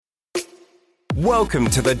Welcome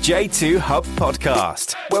to the J2 Hub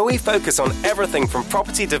podcast, where we focus on everything from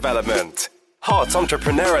property development, hot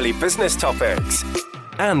entrepreneurially business topics,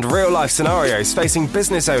 and real-life scenarios facing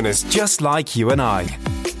business owners just like you and I.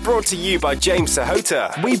 Brought to you by James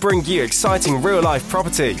Sahota, we bring you exciting real-life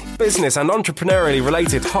property, business and entrepreneurially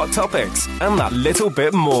related hot topics, and that little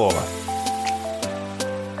bit more.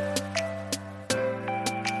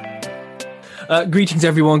 Greetings,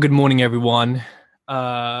 everyone. Good morning, everyone.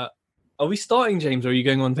 Are we starting, James, or are you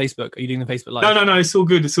going on Facebook? Are you doing the Facebook Live? No. It's all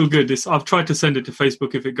good. I've tried to send it to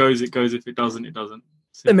Facebook. If it goes, it goes. If it doesn't, it doesn't.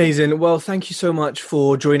 Amazing. Well, thank you so much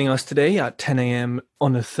for joining us today at 10 a.m.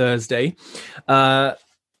 on a Thursday.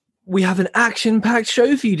 We have an action-packed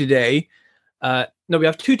show for you today. We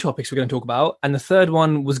have two topics we're going to talk about. And the third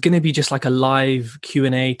one was going to be just like a live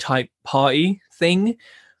Q&A type party thing,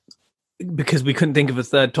 because we couldn't think of a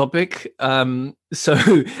third topic.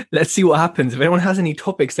 So let's see what happens. If anyone has any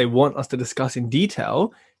topics they want us to discuss in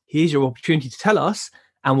detail, here's your opportunity to tell us,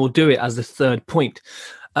 and we'll do it as the third point.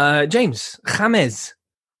 James, James.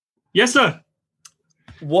 Yes, sir.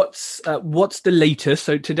 What's the latest?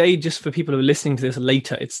 So today, just for people who are listening to this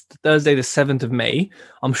later, it's Thursday, the 7th of May.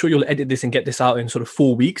 I'm sure you'll edit this and get this out in sort of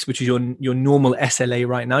 4 weeks, which is your normal SLA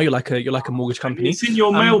right now. You're like a mortgage company. It's in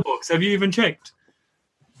your mailbox. Have you even checked?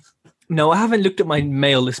 No, I haven't looked at my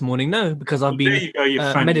mail this morning. No, because I've been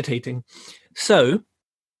meditating. So,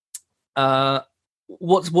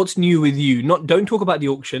 what's new with you? Don't talk about the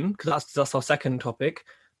auction, because that's our second topic.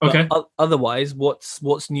 Okay. Otherwise,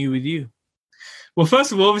 what's new with you? Well,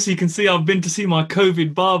 first of all, obviously you can see I've been to see my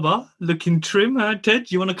COVID barber, looking trim.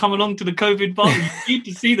 Ted, you want to come along to the COVID barber? You need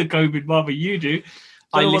to see the COVID barber. You do.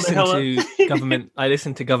 I listen to government. I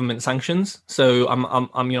listen to government sanctions, so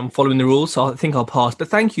I'm following the rules. So I think I'll pass. But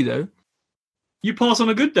thank you, though. You pass on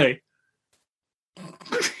a good day.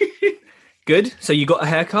 Good. So you got a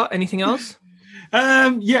haircut. Anything else?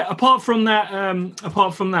 Yeah. Apart from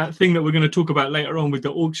that thing that we're going to talk about later on with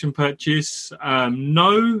the auction purchase,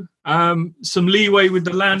 no. Some leeway with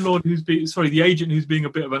the landlord the agent who's being a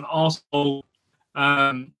bit of an arsehole,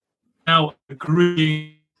 now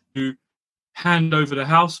agreeing to hand over the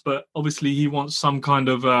house, but obviously he wants some kind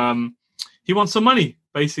of he wants some money.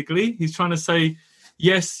 Basically, he's trying to say,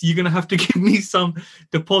 yes, you're going to have to give me some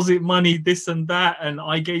deposit money, this and that, and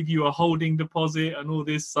I gave you a holding deposit and all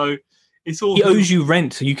this. So it's all... He owes you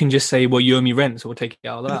rent, so you can just say, well, you owe me rent, so we'll take it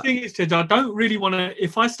out of that. The thing is, Ted, I don't really want to...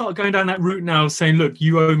 If I start going down that route now saying, look,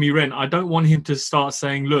 you owe me rent, I don't want him to start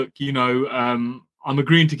saying, look, I'm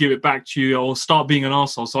agreeing to give it back to you, or start being an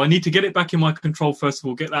arsehole. So I need to get it back in my control, first of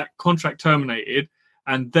all, get that contract terminated,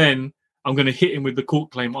 and then I'm going to hit him with the court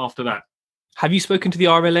claim after that. Have you spoken to the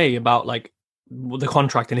RLA about, like, the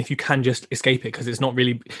contract, and if you can just escape it, because it's not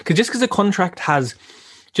really, because just because a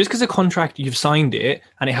contract you've signed it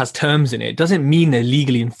and it has terms in it doesn't mean they're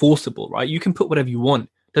legally enforceable, right? You can put whatever you want,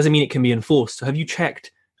 doesn't mean it can be enforced. So have you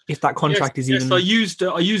checked if that contract is even... Yes,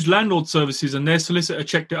 I used landlord services, and their solicitor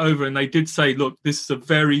checked it over, and they did say, look, this is a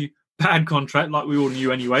very bad contract, like we all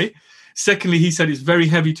knew anyway. Secondly, he said it's very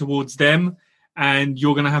heavy towards them, and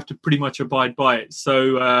you're going to have to pretty much abide by it.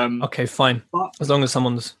 So... okay, fine. As long as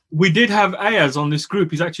someone's... We did have Ayaz on this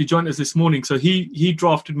group. He's actually joined us this morning. So he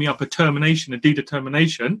drafted me up a deed of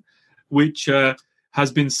termination, which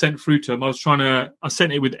has been sent through to him. I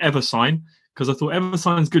sent it with Eversign, because I thought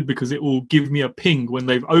Eversign's good because it will give me a ping when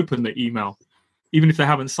they've opened the email, even if they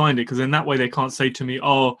haven't signed it, because in that way they can't say to me,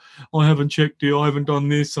 oh, I haven't checked it, I haven't done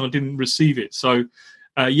this, I didn't receive it. So,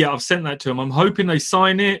 I've sent that to them. I'm hoping they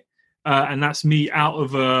sign it, and that's me out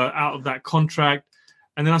of that contract.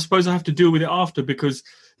 And then I suppose I have to deal with it after, because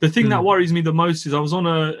the thing that worries me the most is I was on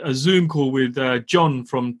a Zoom call with John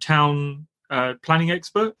from Town Planning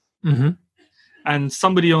Expert. Mm-hmm. And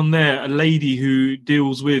somebody on there, a lady who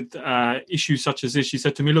deals with issues such as this, she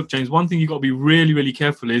said to me, look, James, one thing you've got to be really, really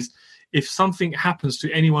careful is if something happens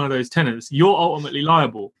to any one of those tenants, you're ultimately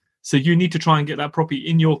liable. So you need to try and get that property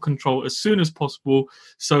in your control as soon as possible,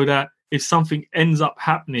 so that if something ends up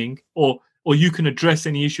happening, or you can address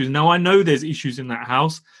any issues. Now, I know there's issues in that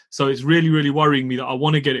house, so it's really, really worrying me that I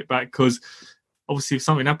want to get it back, because obviously if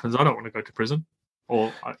something happens, I don't want to go to prison,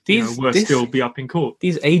 or still be up in court.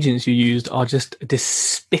 These agents you used are just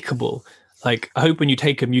despicable. Like, I hope when you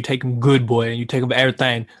take them good, boy, and you take them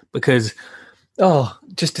everything, because,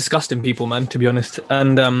 just disgusting people, man, to be honest.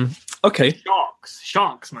 And, okay.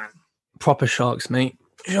 Sharks, man. Proper sharks, mate.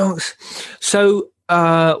 Sharks. So,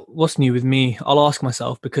 what's new with me? I'll ask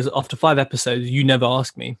myself, because after 5 episodes, you never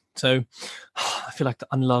ask me. So I feel like the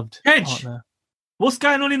unloved partner. What's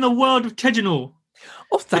going on in the world of Teginal?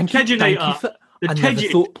 Oh, thank you.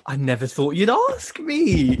 I never thought you'd ask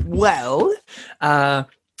me. Well,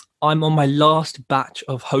 I'm on my last batch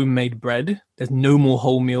of homemade bread. There's no more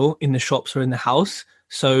wholemeal in the shops or in the house.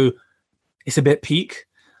 So it's a bit peak.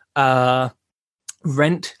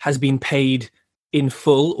 Rent has been paid in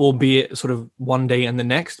full, albeit sort of one day and the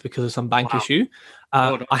next because of some bank issue.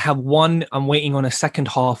 I have one, I'm waiting on a second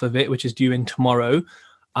half of it, which is due in tomorrow.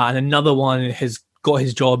 And another one has got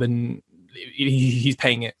his job and he's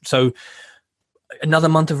paying it. So another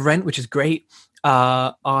month of rent, which is great.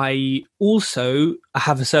 I also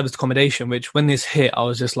have a serviced accommodation, which when this hit, I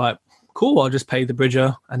was just like, cool, I'll just pay the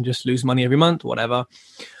bridger and just lose money every month, whatever.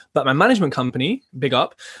 But my management company, big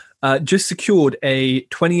up, just secured a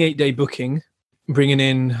 28-day booking, bringing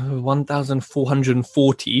in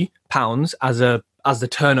 £1,440 as the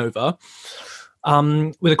turnover,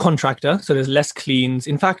 with a contractor. So there's less cleans.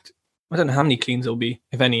 In fact, I don't know how many cleans there'll be,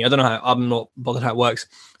 if any. I don't know how. I'm not bothered how it works.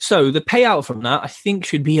 So the payout from that, I think,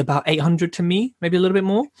 should be about 800 to me, maybe a little bit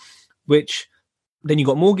more. Which then you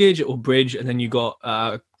got mortgage or bridge, and then you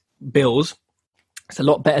got bills. It's a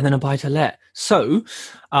lot better than a buy to let. So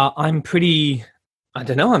I'm pretty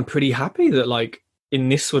happy that like in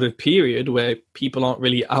this sort of period where people aren't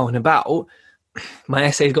really out and about, my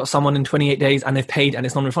SA's got someone in 28 days and they've paid and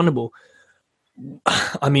it's non-refundable.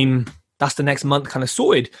 I mean, that's the next month kind of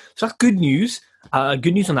sorted. So that's good news.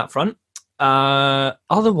 Good news on that front.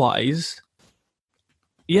 Otherwise,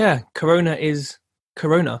 yeah, Corona is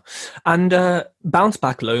Corona. And bounce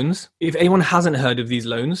back loans, if anyone hasn't heard of these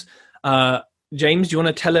loans, James, do you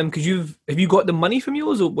want to tell them, because have you got the money from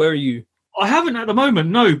yours, or where are you? I haven't at the moment,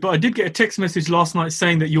 no, but I did get a text message last night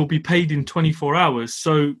saying that you'll be paid in 24 hours.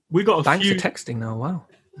 So we got Thanks for texting now, wow.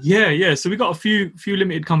 Yeah. So we got a few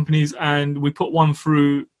limited companies, and we put one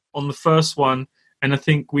through on the first one, and I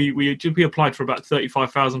think we applied for about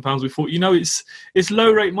 £35,000. We thought, it's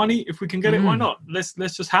low rate money. If we can get it, why not? Let's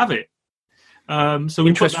just have it. So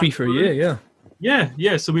we interest free for a year, yeah.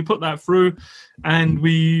 Yeah. So we put that through, and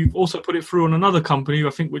we also put it through on another company, I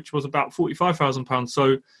think, which was about £45,000.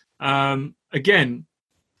 So again,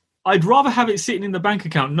 I'd rather have it sitting in the bank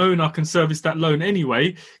account knowing I can service that loan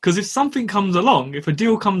anyway, because if something comes along, if a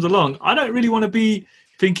deal comes along, I don't really want to be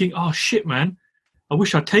thinking, oh shit, man, I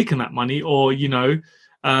wish I'd taken that money, or,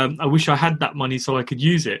 I wish I had that money so I could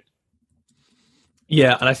use it.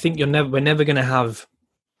 Yeah, and I think we're never going to have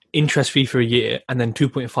interest free for a year and then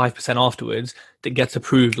 2.5% afterwards that gets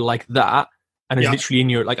approved like that and is literally in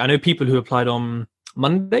your, like, I know people who applied on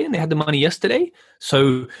Monday and they had the money yesterday.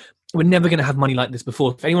 So we're never going to have money like this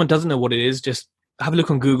before. If anyone doesn't know what it is, just have a look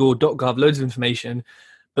on Google.gov, loads of information.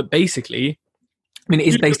 But basically, I mean, it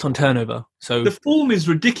is based on turnover. So the form is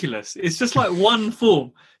ridiculous. It's just like one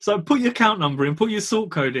form. So put your account number in, put your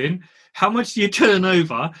sort code in, how much do you turn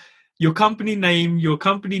over, your company name, your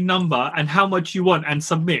company number, and how much you want, and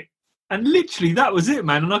submit. And literally that was it,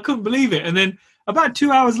 man. And I couldn't believe it. And then about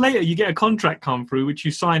 2 hours later, you get a contract come through, which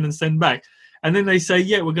you sign and send back. And then they say,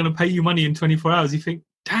 yeah, we're going to pay you money in 24 hours. You think,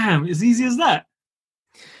 damn, as easy as that.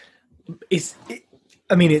 It's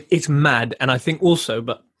mad. And I think also,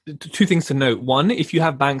 but two things to note. One, if you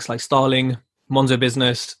have banks like Starling, Monzo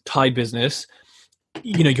Business, Tide Business,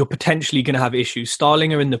 you're potentially going to have issues.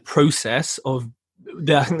 Starling are in the process of,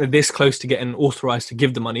 they're this close to getting authorized to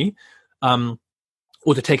give the money,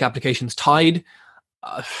 or to take applications. Tide,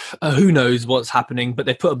 who knows what's happening, but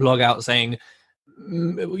they put a blog out saying,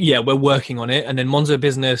 yeah, we're working on it. And then Monzo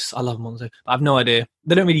Business, I love Monzo, I have no idea.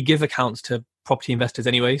 They don't really give accounts to property investors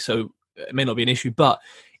anyway, so it may not be an issue, but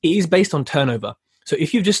it is based on turnover. So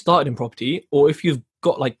if you've just started in property, or if you've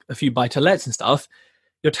got like a few buy-to-lets and stuff,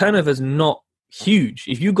 your turnover is not huge.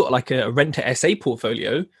 If you've got like a rent-to-SA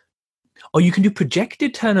portfolio, or you can do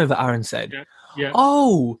projected turnover, Aaron said. Yeah.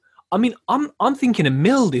 Oh, I mean, I'm thinking a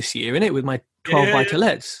mil this year, innit, with my 12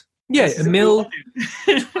 buy-to-lets. Yeah, a mil,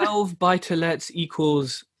 12 buy-to-lets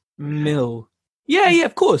equals mil. Yeah,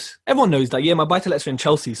 of course. Everyone knows that. Yeah, my buy-to-lets are in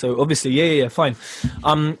Chelsea, so obviously, yeah, fine.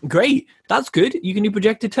 Great. That's good. You can do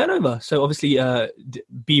projected turnover. So obviously,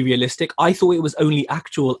 be realistic. I thought it was only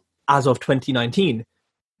actual as of 2019,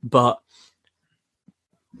 but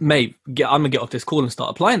mate, I'm going to get off this call and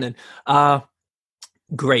start applying then.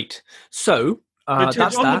 Great. So,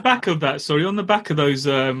 that's on the back of those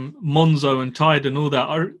Monzo and Tide and all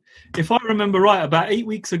that, if I remember right, about 8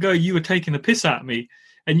 weeks ago, you were taking a piss at me,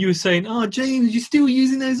 and you were saying, "Oh, James, you're still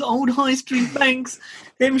using those old high street banks,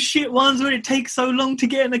 them shit ones where it takes so long to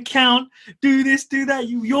get an account. Do this, do that."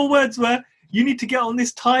 Your words were, "You need to get on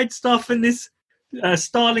this Tide stuff and this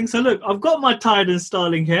Starling." So look, I've got my Tide and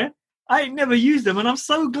Starling here. I ain't never used them, and I'm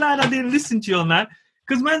so glad I didn't listen to you on that,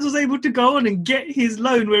 because Mans was able to go on and get his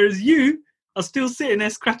loan, whereas you are still sitting there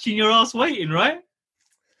scratching your ass waiting, right?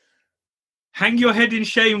 Hang your head in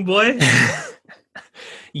shame, boy.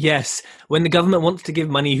 Yes. When the government wants to give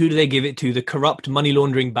money, who do they give it to? The corrupt money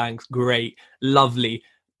laundering banks. Great. Lovely.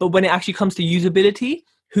 But when it actually comes to usability,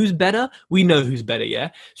 who's better? We know who's better, yeah?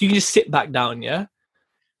 So you can just sit back down, yeah?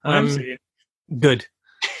 I'm seeing. Good.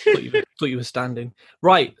 thought you were standing.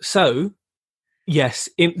 Right. So, yes,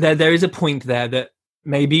 there is a point there that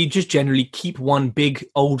maybe just generally keep one big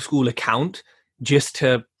old school account just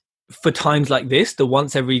for times like this, the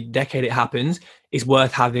once every decade it happens, is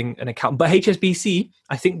worth having an account. But HSBC,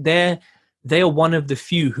 I think they are one of the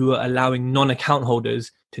few who are allowing non-account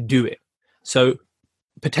holders to do it. So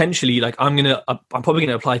potentially, like I'm probably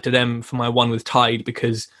gonna apply to them for my one with Tide,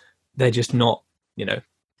 because they're just not, they're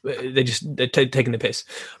taking the piss.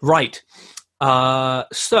 Right.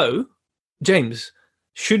 So James,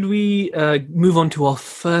 should we move on to our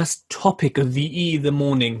first topic of the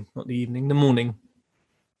morning, not the evening, the morning?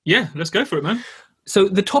 Yeah, let's go for it, man. So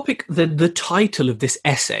the topic, the title of this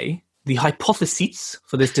essay, the hypothesis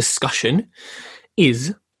for this discussion,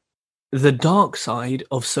 is the dark side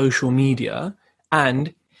of social media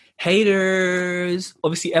and haters.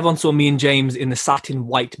 Obviously, everyone saw me and James in the satin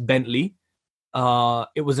white Bentley.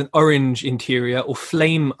 It was an orange interior, or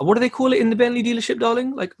flame. What do they call it in the Bentley dealership,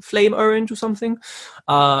 darling? Like flame orange or something?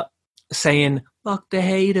 Saying, fuck the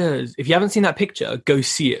haters. If you haven't seen that picture, go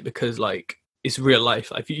see it, because like, it's real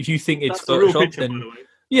life. Like, if you think it's photoshopped, then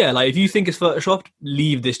yeah, like if you think it's photoshopped,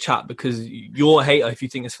 leave this chat, because you're a hater if you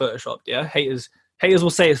think it's photoshopped. Yeah, haters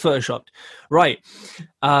will say it's photoshopped, right?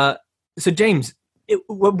 So James,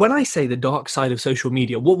 when I say the dark side of social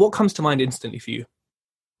media, what comes to mind instantly for you?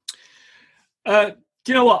 Do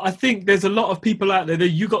you know what? I think there's a lot of people out there that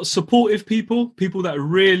you got supportive people that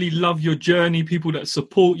really love your journey, people that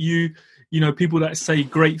support you, people that say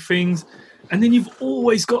great things. And then you've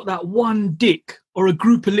always got that one dick or a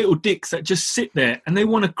group of little dicks that just sit there and they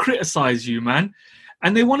want to criticize you, man.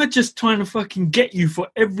 And they want to just try and fucking get you for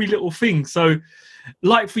every little thing. So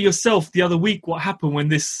like for yourself the other week, what happened when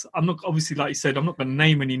this, I'm not, obviously, like you said, I'm not going to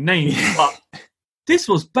name any names, but this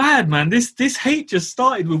was bad, man. This hate just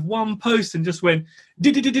started with one post and just went,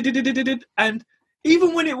 and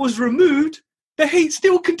even when it was removed, the hate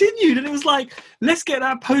still continued. And it was like, let's get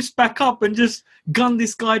that post back up and just gun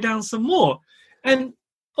this guy down some more. And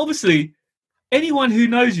obviously, anyone who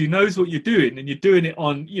knows you knows what you're doing, and you're doing it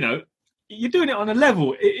on, you're doing it on a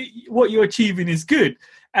level. What you're achieving is good.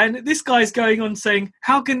 And this guy's going on saying,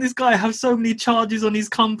 how can this guy have so many charges on his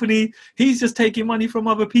company? He's just taking money from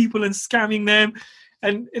other people and scamming them.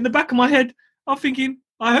 And in the back of my head, I'm thinking,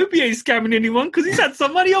 I hope he ain't scamming anyone, because he's had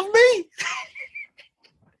some money off me.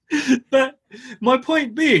 But my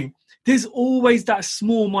point being, there's always that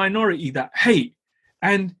small minority that hate.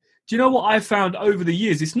 And do you know what I found over the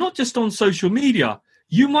years? It's not just on social media.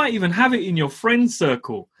 You might even have it in your friend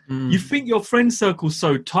circle. You think your friend circle's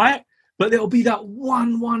so tight, but there'll be that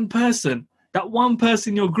one person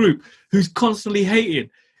in your group who's constantly hating.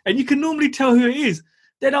 And you can normally tell who it is.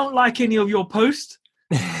 They don't like any of your posts.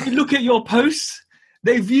 You look at your posts,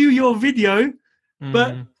 they view your video,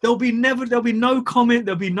 but there'll be no comment,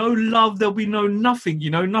 there'll be no love, there'll be no nothing,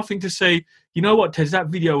 nothing to say, you know what, Tej, that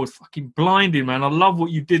video was fucking blinding, man. I love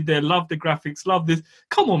what you did there, love the graphics, love this.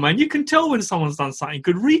 Come on, man, you can tell when someone's done something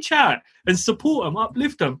good. Reach out and support them,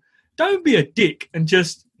 uplift them. Don't be a dick and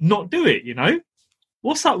just not do it,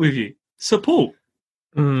 What's up with you? Support.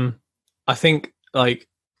 I think,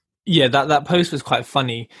 that post was quite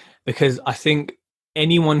funny, because I think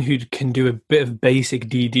anyone who can do a bit of basic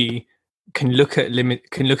DD can look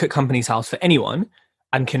at Companies House for anyone,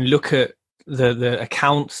 and can look at the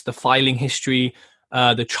accounts, the filing history,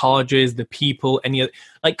 the charges, the people, any other,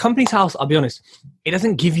 like Companies House. I'll be honest, it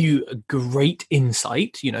doesn't give you a great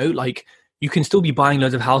insight. Like you can still be buying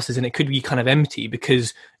loads of houses and it could be kind of empty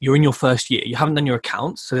because you're in your first year. You haven't done your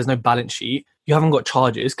accounts, so there's no balance sheet. You haven't got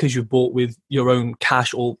charges because you bought with your own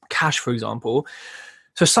cash, for example.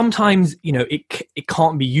 So sometimes, it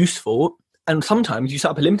can't be useful. And sometimes you set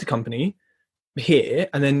up a limited company here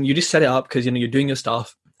and then you just set it up because, you're doing your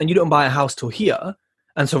stuff and you don't buy a house till here.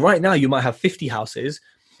 And so right now you might have 50 houses,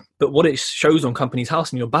 but what it shows on Companies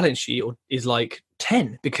House in your balance sheet is like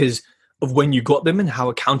 10 because of when you got them and how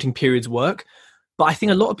accounting periods work. But I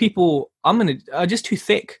think a lot of people are just too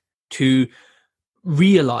thick to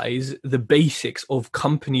realize the basics of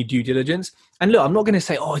company due diligence. And look, I'm not going to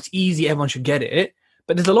say, oh, it's easy, everyone should get it.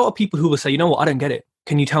 But there's a lot of people who will say, you know what, I don't get it.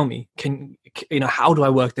 Can you tell me? How do I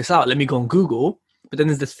work this out? Let me go on Google. But then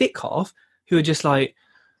there's the thick half who are just like,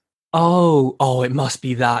 oh, it must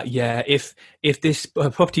be that. Yeah, if this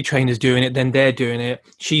property trainer's doing it, then they're doing it.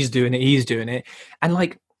 She's doing it. He's doing it. And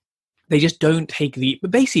like, they just don't take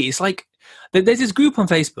but basically it's like, there's this group on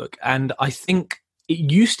Facebook, and I think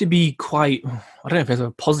it used to be quite, I don't know if it's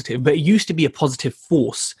a positive, but it used to be a positive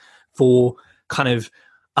force for kind of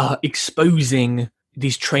exposing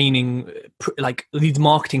these training, like these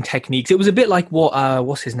marketing techniques. It was a bit like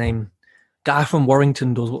what's his name? Guy from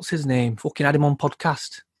Warrington does. What's his name? Fucking had him on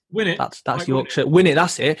podcast. Win It. That's Yorkshire. Win It,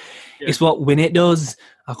 that's it. Yeah. It's what Win It does.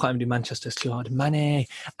 I can't even do Manchester Stuart Money.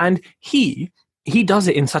 And he does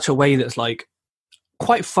it in such a way that's like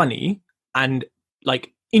quite funny and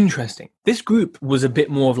like interesting. This group was a bit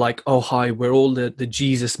more of like, oh hi, we're all the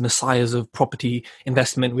Jesus messiahs of property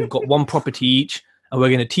investment. We've got one property each, and we're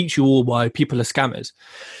going to teach you all why people are scammers.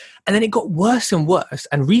 And then it got worse and worse.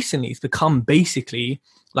 And recently it's become basically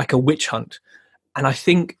like a witch hunt. And I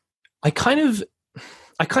think I kind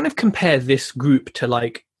of compare this group to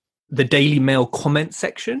like the Daily Mail comment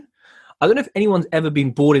section. I don't know if anyone's ever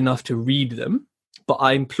been bored enough to read them, but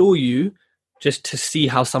I implore you just to see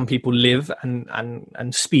how some people live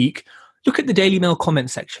and speak. Look at the Daily Mail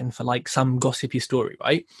comment section for like some gossipy story,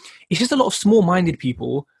 right? It's just a lot of small-minded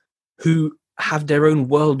people who have their own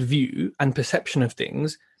worldview and perception of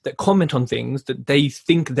things that comment on things that they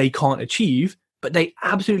think they can't achieve, but they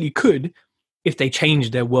absolutely could if they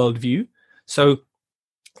changed their worldview. So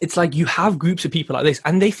it's like you have groups of people like this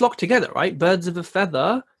and they flock together, right? Birds of a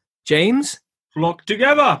feather, James? Flock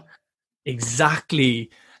together.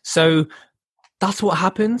 Exactly. So that's what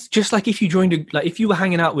happens. Just like if you if you were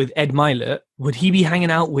hanging out with Ed Milet, would he be hanging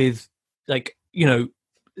out with like, you know,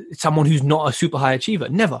 someone who's not a super high achiever?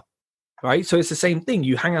 Never. Right. So it's the same thing.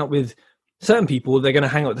 You hang out with certain people, they're going to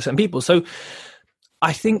hang out with certain people. So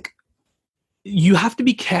I think you have to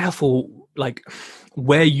be careful, like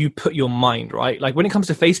where you put your mind, right? Like when it comes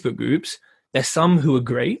to Facebook groups, there's some who are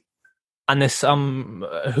great and there's some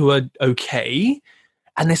who are okay.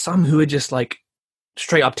 And there's some who are just like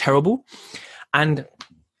straight up terrible. And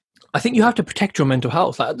I think you have to protect your mental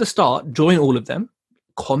health. Like at the start, join all of them,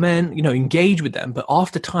 comment, you know, engage with them. But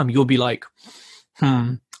after time, you'll be like,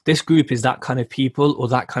 this group is that kind of people or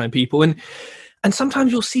that kind of people. And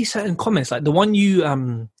sometimes you'll see certain comments, like the one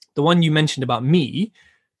you mentioned about me,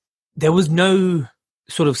 there was no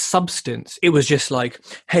sort of substance. It was just like,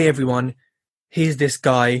 hey, everyone, here's this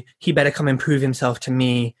guy. He better come and prove himself to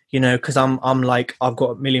me, you know, because I'm like, I've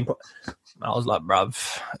got a million. I was like,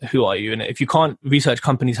 bruv, who are you? And if you can't research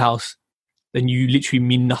Companies House, then you literally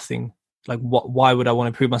mean nothing. Like, why would I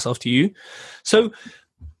want to prove myself to you? So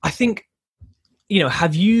I think, you know,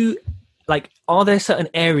 have you, like, are there certain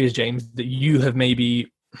areas, James, that you have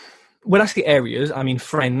maybe, when I say areas, I mean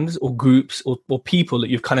friends or groups or people that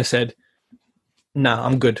you've kind of said, nah,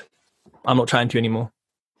 I'm good. I'm not trying to anymore.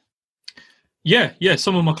 Yeah,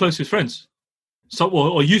 some of my closest friends. So,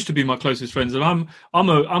 or used to be my closest friends, and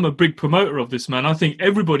I'm a big promoter of this, man. I think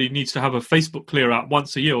everybody needs to have a Facebook clear out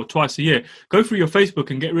once a year or twice a year. Go through your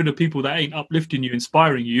Facebook and get rid of people that ain't uplifting you,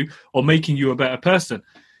 inspiring you, or making you a better person.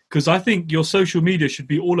 Because I think your social media should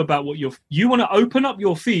be all about what you want to open up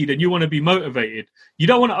your feed and you want to be motivated. You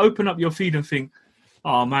don't want to open up your feed and think,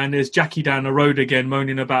 oh man, there's Jackie down the road again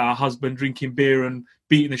moaning about her husband drinking beer and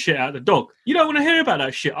beating the shit out of the dog. You don't want to hear about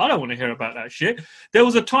that shit. I don't want to hear about that shit. There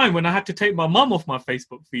was a time when I had to take my mum off my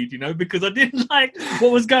Facebook feed, you know, because I didn't like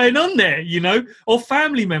what was going on there, you know, or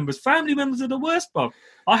family members. Family members are the worst, bro.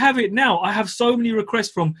 I have it now. I have so many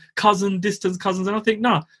requests from distant cousins, and I think,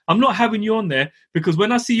 nah, I'm not having you on there because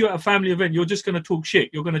when I see you at a family event, you're just going to talk shit.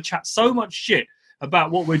 You're going to chat so much shit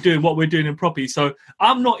about what we're doing in property. So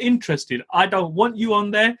I'm not interested. I don't want you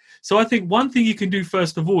on there. So I think one thing you can do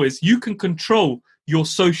first of all is you can control your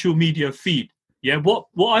social media feed. Yeah. What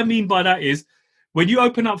I mean by that is when you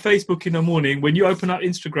open up Facebook in the morning, when you open up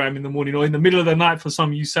Instagram in the morning or in the middle of the night for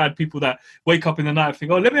some of you sad people that wake up in the night and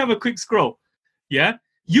think, oh, let me have a quick scroll. Yeah.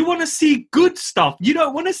 You want to see good stuff. You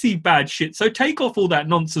don't want to see bad shit. So take off all that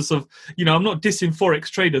nonsense of, you know, I'm not dissing Forex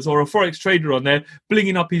traders or a Forex trader on there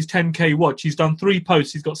blinging up his 10K watch. He's done 3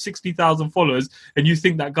 posts. He's got 60,000 followers and you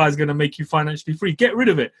think that guy's going to make you financially free. Get rid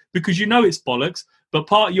of it because you know it's bollocks. But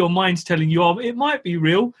part of your mind's telling you, oh, it might be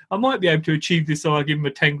real. I might be able to achieve this. So I give him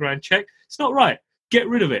a 10 grand check. It's not right. Get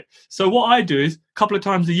rid of it. So what I do is a couple of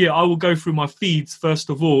times a year, I will go through my feeds first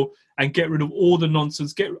of all and get rid of all the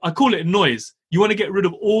nonsense. I call it noise. You want to get rid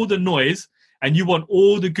of all the noise and you want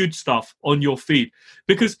all the good stuff on your feed.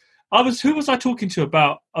 Because who was I talking to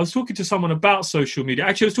about? I was talking to someone about social media.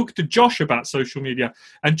 Actually, I was talking to Josh about social media.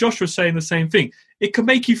 And Josh was saying the same thing. It can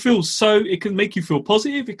make you feel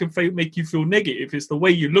positive. It can make you feel negative. It's the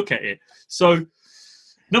way you look at it. So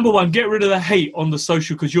number one, get rid of the hate on the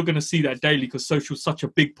social because you're going to see that daily because social is such a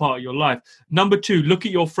big part of your life. Number two, look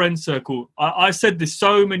at your friend circle. I said this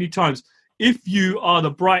so many times. If you are the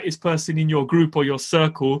brightest person in your group or your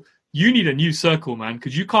circle, you need a new circle, man,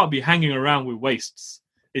 because you can't be hanging around with wastes.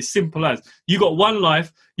 It's simple as. You got one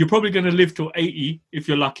life. You're probably going to live till 80 if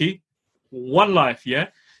you're lucky. One life, yeah?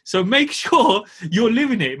 So make sure you're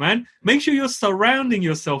living it, man. Make sure you're surrounding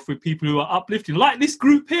yourself with people who are uplifting. Like this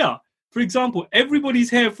group here, for example, everybody's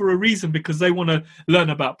here for a reason because they want to learn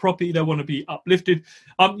about property. They want to be uplifted.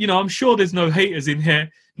 I'm sure there's no haters in here.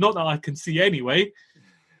 Not that I can see anyway.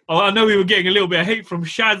 Oh, I know we were getting a little bit of hate from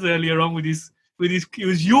Shaz earlier on with his, he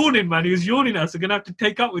was yawning, man. He was yawning at us. We're going to have to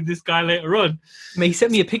take up with this guy later on. Mate, he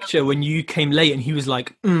sent me a picture when you came late and he was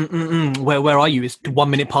like, where are you? It's 1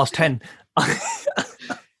 minute past 10.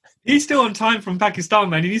 He's still on time from Pakistan,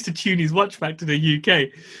 man. He needs to tune his watch back to the UK.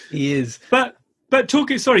 He is. But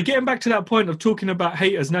getting back to that point of talking about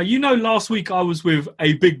haters. Now, last week I was with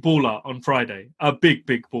a big baller on Friday. A big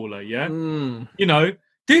baller, yeah?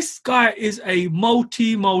 This guy is a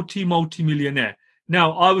multi-millionaire.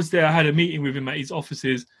 Now, I was there. I had a meeting with him at his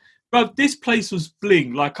offices. But this place was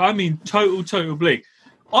bling. Like, I mean, total bling.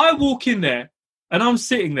 I walk in there and I'm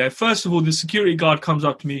sitting there. First of all, the security guard comes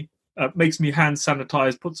up to me, makes me hand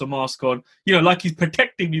sanitize, puts a mask on, like he's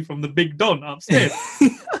protecting me from the big Don upstairs.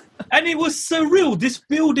 And it was surreal. This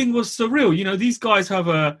building was surreal. These guys have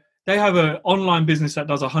an online business that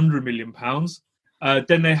does £100 million.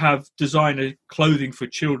 Then they have designer clothing for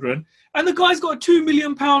children. And the guy's got a £2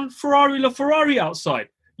 million Ferrari outside,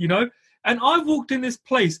 And I've walked in this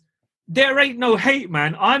place. There ain't no hate,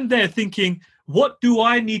 man. I'm there thinking, what do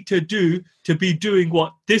I need to do to be doing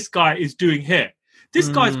what this guy is doing here? This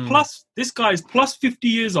guy's plus 50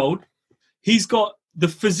 years old. He's got the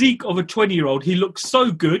physique of a 20-year-old. He looks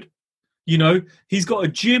so good. He's got a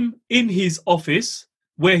gym in his office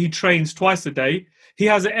where he trains twice a day. He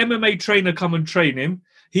has an MMA trainer come and train him.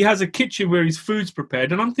 He has a kitchen where his food's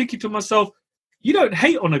prepared. And I'm thinking to myself, you don't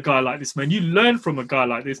hate on a guy like this, man. You learn from a guy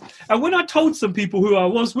like this. And when I told some people who I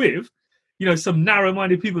was with, some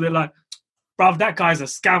narrow-minded people, they're like, bruv, that guy's a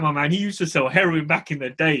scammer, man. He used to sell heroin back in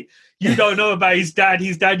the day. You don't know about his dad.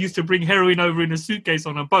 His dad used to bring heroin over in a suitcase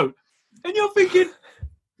on a boat. And you're thinking,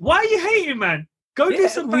 why are you hating, man? Go do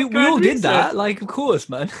some background we all research. did that. Like, of course,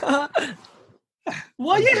 man.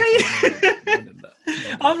 Why are you hating?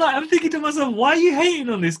 I'm thinking to myself, why are you hating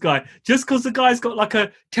on this guy? Just because the guy's got like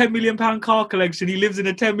a £10 million car collection, he lives in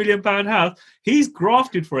a £10 million house, he's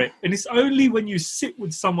grafted for it. And it's only when you sit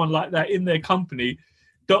with someone like that in their company,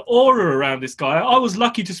 the aura around this guy. I was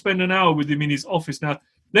lucky to spend an hour with him in his office. Now,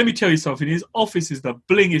 let me tell you something. His office is the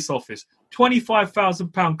blingest office.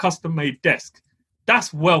 £25,000 custom-made desk.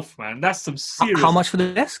 That's wealth, man. That's some serious... How much for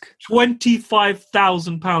the desk?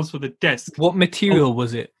 £25,000 for the desk. What material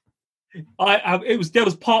was it? There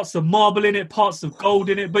was parts of marble in it, parts of gold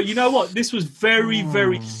in it. But you know what? This was very,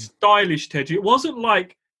 very stylish, Tej. It wasn't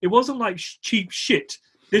like cheap shit.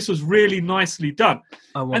 This was really nicely done.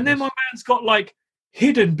 And then my man's got like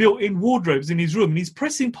hidden built-in wardrobes in his room, and he's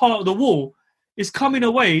pressing part of the wall. It's coming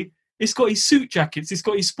away. It's got his suit jackets. It's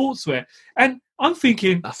got his sportswear. And I'm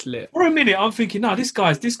thinking, that's lit. For a minute, I'm thinking, no, this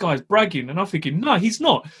guy's bragging. And I'm thinking, no, he's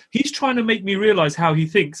not. He's trying to make me realize how he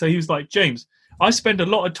thinks. So he was like, James, I spend a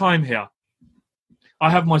lot of time here. I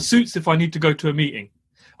have my suits if I need to go to a meeting.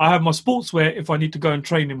 I have my sportswear if I need to go and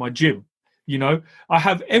train in my gym. I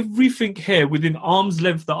have everything here within arm's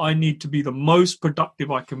length that I need to be the most productive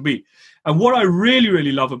I can be. And what I really,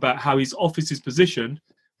 really love about how his office is positioned,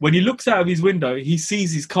 when he looks out of his window, he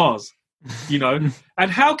sees his cars, and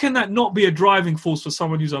how can that not be a driving force for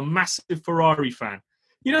someone who's a massive Ferrari fan?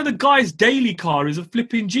 The guy's daily car is a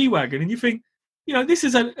flipping G-Wagon, and you think, this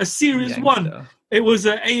is a serious one. It was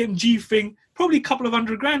an AMG thing, probably a couple of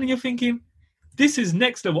 $100,000, and you're thinking, this is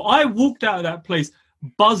next level. I walked out of that place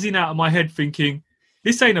buzzing out of my head thinking,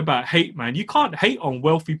 this ain't about hate, man. You can't hate on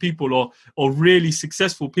wealthy people or really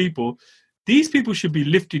successful people. These people should be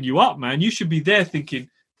lifting you up, man. You should be there thinking,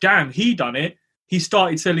 damn, he done it. He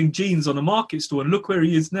started selling jeans on a market store and look where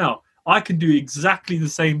he is now. I can do exactly the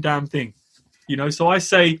same damn thing. So I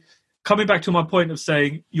say, coming back to my point of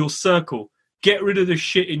saying your circle, get rid of the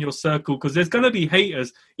shit in your circle, because there's going to be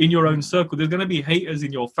haters in your own circle. There's going to be haters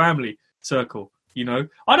in your family circle.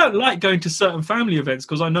 I don't like going to certain family events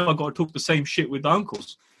because I know I've got to talk the same shit with the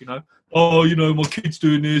uncles. My kid's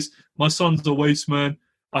doing this. My son's a waste man.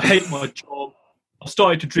 I hate my job. I've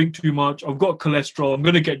started to drink too much. I've got cholesterol. I'm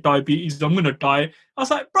going to get diabetes. I'm going to die. I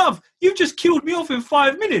was like, bruv, you've just killed me off in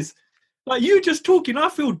 5 minutes. Like, you just talking. I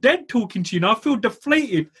feel dead talking to you now. I feel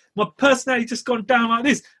deflated. My personality just gone down like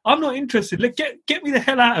this. I'm not interested. Get me the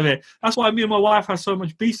hell out of here. That's why me and my wife have so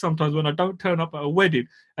much beef sometimes when I don't turn up at a wedding.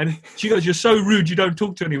 And she goes, you're so rude. You don't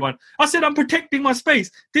talk to anyone. I said, I'm protecting my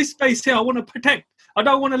space. This space here, I want to protect. I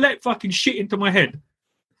don't want to let fucking shit into my head.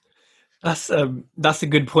 That's a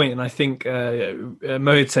good point, and I think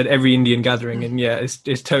Mohit said every Indian gathering, and yeah,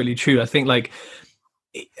 it's totally true. I think like,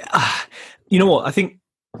 you know what? I think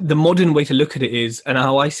the modern way to look at it is, and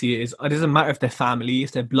how I see it is, it doesn't matter if they're family,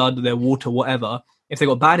 if they're blood, their water, whatever. If they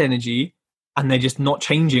got bad energy and they're just not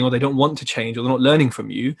changing, or they don't want to change, or they're not learning from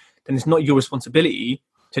you, then it's not your responsibility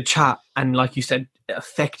to chat and, like you said,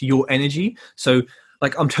 affect your energy. So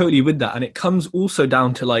like, I'm totally with that, and it comes also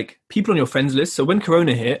down to like people on your friends list. So when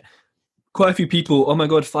Corona hit, quite a few people, oh my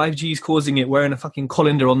God, 5G is causing it, wearing a fucking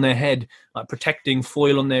colander on their head, like protecting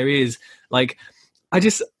foil on their ears. Like, I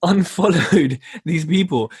just unfollowed these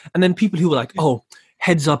people. And then people who were like, oh,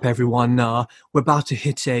 heads up, everyone, we're about to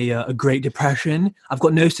hit a Great Depression. I've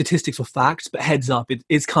got no statistics or facts, but heads up,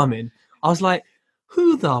 it's coming. I was like,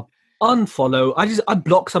 who the unfollow? I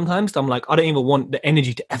block sometimes. I'm like, I don't even want the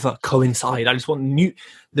energy to ever coincide. I just want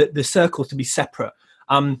the circles to be separate.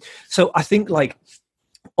 So I think like,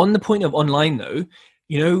 on the point of online though,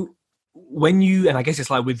 you know, when you, and I guess it's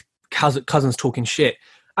like with cousins talking shit.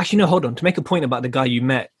 Actually, no, hold on. To make a point about the guy you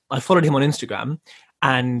met, I followed him on Instagram,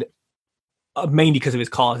 and mainly because of his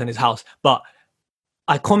cars and his house. But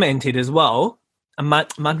I commented as well. And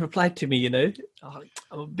man replied to me, you know,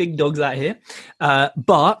 I'm a big dogs out here.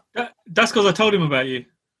 But that's because I told him about you.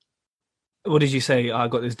 What did you say? I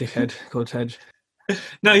got this dickhead called Ted.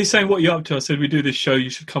 No, he's saying what you're up to. I said we do this show. You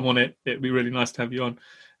should come on it. It'd be really nice to have you on.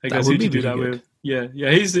 I guess who do you do that with? Yeah.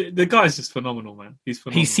 He's the guy's just phenomenal, man. He's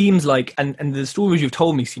phenomenal. He seems like, and the stories you've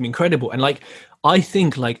told me seem incredible. And like, I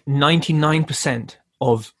think like 99%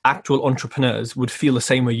 of actual entrepreneurs would feel the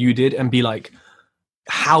same way you did and be like,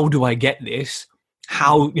 how do I get this?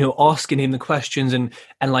 How, you know, asking him the questions and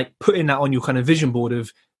like putting that on your kind of vision board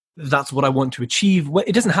of, that's what I want to achieve.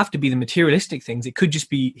 It doesn't have to be the materialistic things. It could just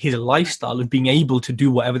be his lifestyle of being able to do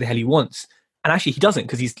whatever the hell he wants. And actually he doesn't,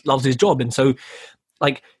 because he loves his job. And so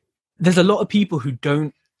like, there's a lot of people who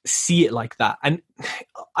don't see it like that. And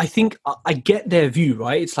I think I get their view,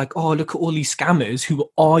 right? It's like, oh, look at all these scammers who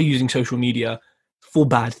are using social media for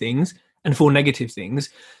bad things and for negative things.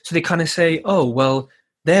 So they kind of say, oh, well,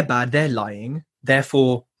 they're bad, they're lying.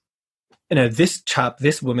 Therefore, you know, this chap,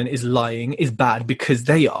 this woman is lying, is bad because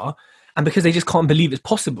they are, and because they just can't believe it's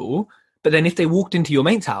possible. But then if they walked into your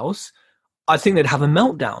mate's house, I think they'd have a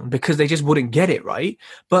meltdown because they just wouldn't get it, right?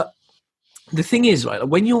 But the thing is, right,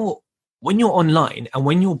 when you're online and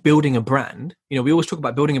when you're building a brand, you know, we always talk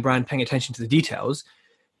about building a brand, paying attention to the details.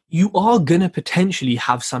 You are going to potentially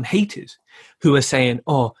have some haters who are saying,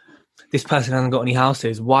 oh, this person hasn't got any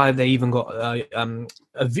houses. Why have they even got a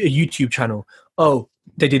YouTube channel? Oh,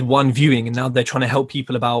 they did one viewing and now they're trying to help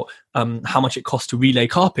people about how much it costs to relay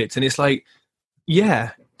carpets. And it's like,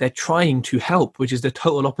 yeah, they're trying to help, which is the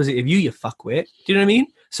total opposite of you fuckwit. Do you know what I mean?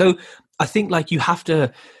 So I think like you have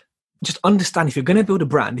to just understand, if you're going to build a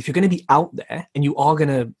brand, if you're going to be out there and you are going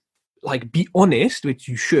to like be honest, which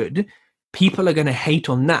you should, people are going to hate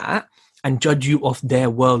on that and judge you off their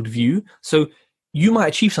worldview. So you might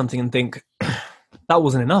achieve something and think that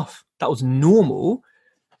wasn't enough. That was normal.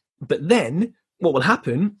 But then what will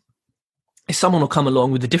happen is someone will come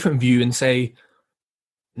along with a different view and say,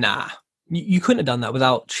 nah, you couldn't have done that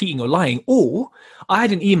without cheating or lying. Or I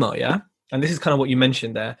had an email, yeah, and this is kind of what you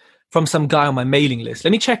mentioned there, from some guy on my mailing list.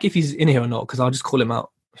 Let me check if he's in here or not, because I'll just call him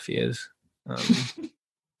out if he is.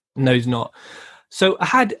 No, he's not. So I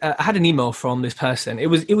had an email from this person. It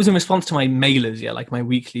was in response to my mailers, yeah, like my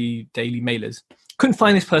weekly, daily mailers. Couldn't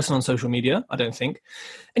find this person on social media, I don't think.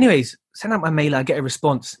 Anyways, send out my mailer, I get a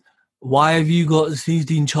response. Why have you got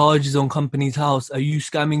 15 charges on company's house? Are you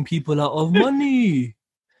scamming people out of money?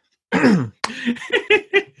 and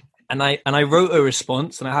I wrote a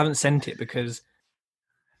response, and I haven't sent it because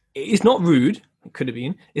it's not rude. It could have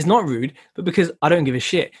been. It's not rude, but because I don't give a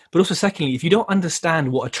shit. But also, secondly, if you don't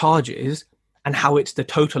understand what a charge is and how it's the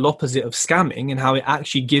total opposite of scamming and how it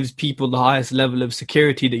actually gives people the highest level of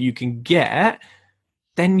security that you can get,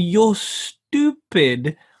 then you're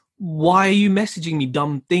stupid. Why are you messaging me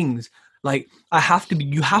dumb things? Like,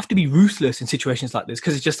 you have to be ruthless in situations like this,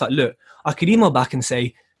 because it's just like, look, I could email back and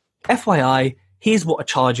say, FYI, here's what a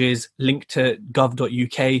charge is, link to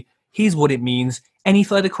gov.uk, here's what it means. Any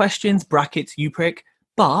further questions, brackets, you prick.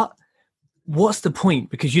 But what's the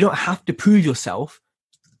point? Because you don't have to prove yourself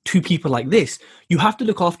to people like this. You have to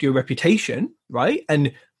look after your reputation, right?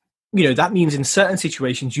 And, you know, that means in certain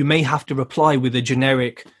situations, you may have to reply with a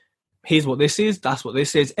generic, here's what this is, that's what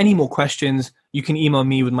this is. Any more questions, you can email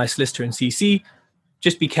me with my solicitor and CC.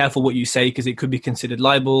 Just be careful what you say, because it could be considered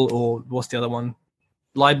libel, or what's the other one?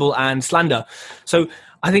 Libel and slander. So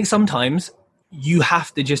I think sometimes you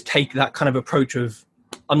have to just take that kind of approach of,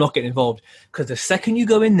 I'm not getting involved. Because the second you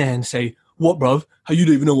go in there and say, what, bruv? How you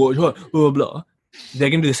don't even know what, blah, blah, blah. They're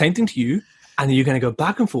going to do the same thing to you. And then you're going to go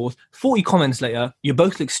back and forth. 40 comments later, you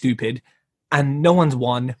both look stupid and no one's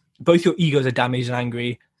won. Both your egos are damaged and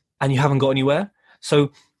angry and you haven't got anywhere.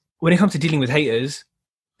 So when it comes to dealing with haters,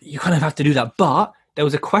 you kind of have to do that. But there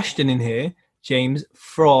was a question in here, James,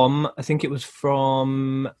 from, I think it was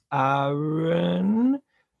from Aaron,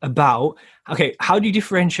 about, okay, how do you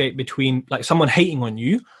differentiate between like someone hating on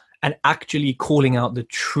you and actually calling out the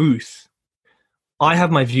truth? I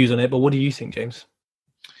have my views on it, but what do you think, James?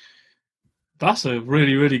 That's a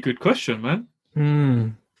really, really good question,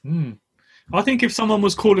 man. I think if someone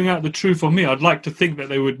was calling out the truth on me, I'd like to think that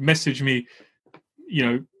they would message me,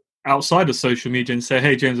 outside of social media and say,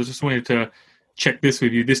 hey, James, I just wanted to check this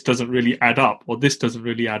with you. This doesn't really add up, or this doesn't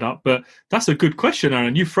really add up. But that's a good question,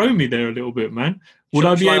 Aaron. You've thrown me there a little bit, man. Would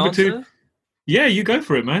I be able to? Yeah, you go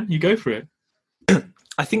for it, man. You go for it.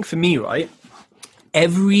 I think for me, right,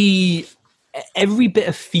 every bit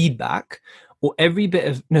of feedback or every bit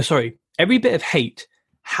of hate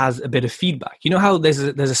has a bit of feedback. You know how there's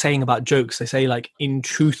a saying about jokes. They say, like, in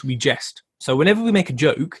truth we jest. So whenever we make a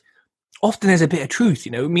joke, often there's a bit of truth.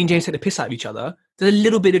 Me and James take the piss out of each other. There's a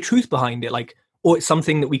little bit of truth behind it, like, or it's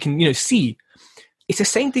something that we can, see. It's the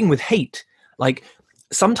same thing with hate. Like,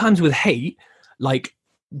 sometimes with hate, like,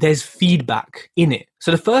 there's feedback in it.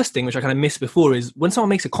 So the first thing, which I kind of missed before, is when someone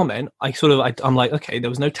makes a comment, I'm like, okay, there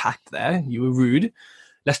was no tact there. You were rude.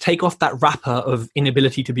 Let's take off that wrapper of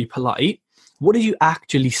inability to be polite. What did you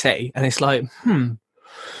actually say? And it's like, you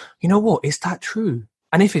know what? Is that true?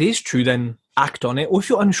 And if it is true, then act on it. Or if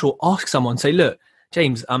you're unsure, ask someone. Say, look,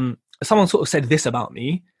 James, someone sort of said this about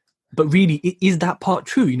me, but really, is that part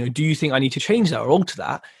true? Do you think I need to change that or alter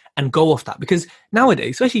that and go off that? Because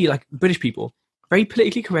nowadays, especially like British people, very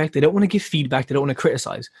politically correct. They don't want to give feedback. They don't want to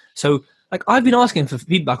criticize. So like I've been asking for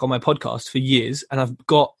feedback on my podcast for years, and I've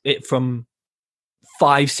got it from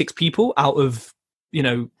 5-6 people out of,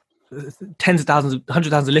 tens of thousands,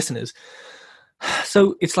 100,000 listeners.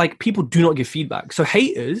 So it's like people do not give feedback. So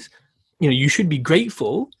haters, you should be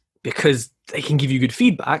grateful because they can give you good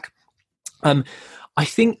feedback. I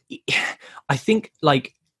think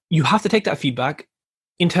like you have to take that feedback,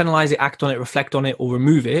 internalize it, act on it, reflect on it, or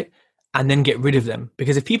remove it, and then get rid of them.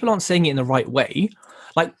 Because if people aren't saying it in the right way,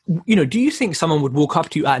 like, do you think someone would walk up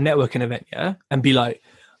to you at a networking event, yeah, and be like,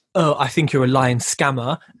 oh, I think you're a lying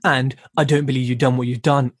scammer and I don't believe you've done what you've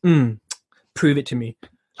done. Prove it to me.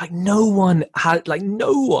 Like no one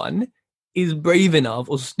is brave enough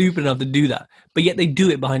or stupid enough to do that, but yet they do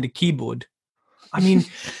it behind a keyboard. I mean,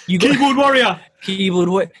 keyboard warrior. So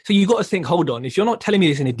you got to think, hold on, if you're not telling me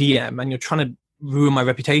this in a DM and you're trying to ruin my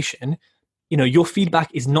reputation, your feedback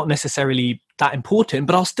is not necessarily that important,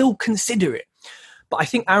 but I'll still consider it. But I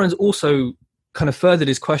think Aaron's also kind of furthered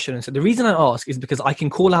his question and said, the reason I ask is because I can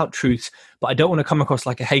call out truths, but I don't want to come across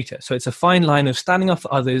like a hater. So it's a fine line of standing up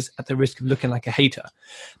for others at the risk of looking like a hater.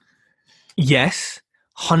 Yes,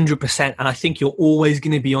 100%. And I think you're always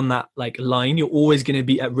going to be on that like line. You're always going to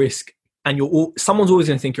be at risk, and someone's always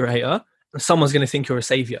going to think you're a hater and someone's going to think you're a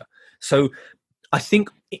savior. So I think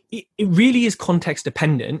it really is context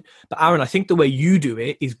dependent. But Aaron, I think the way you do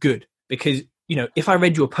it is good because, if I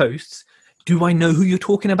read your posts, do I know who you're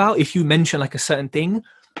talking about? If you mention like a certain thing,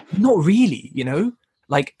 not really,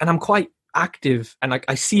 like, and I'm quite active and like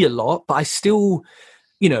I see a lot, but I still,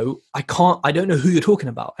 I don't know who you're talking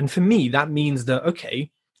about. And for me, that means that, okay,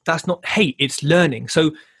 that's not hate, it's learning.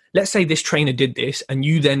 So let's say this trainer did this and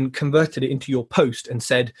you then converted it into your post and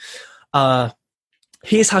said,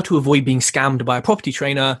 here's how to avoid being scammed by a property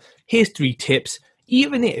trainer. Here's 3 tips.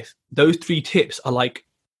 Even if those 3 tips are like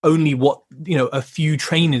only what, a few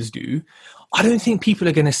trainers do, I don't think people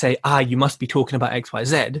are going to say, you must be talking about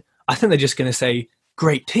XYZ. I think they're just going to say,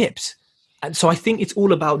 great tips. And so I think it's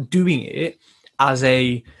all about doing it as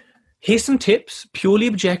here's some tips, purely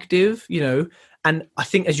objective, and I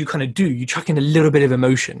think as you kind of do, you chuck in a little bit of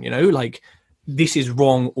emotion, like this is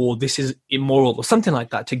wrong or this is immoral or something like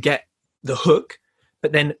that to get the hook,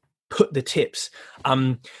 but then put the tips.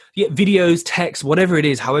 Videos, text, whatever it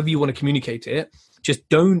is, however you want to communicate it, just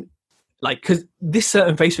don't because this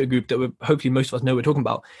certain Facebook group that hopefully most of us know we're talking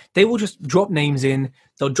about, they will just drop names in.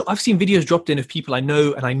 I've seen videos dropped in of people I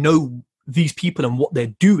know, and I know these people and what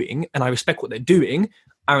they're doing, and I respect what they're doing.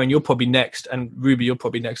 Aaron, you're probably next, and Ruby, you're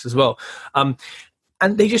probably next as well. And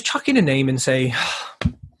they just chuck in a name and say,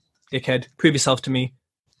 dickhead, prove yourself to me.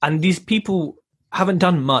 And these people haven't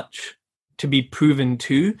done much to be proven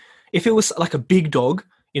to. If it was like a big dog,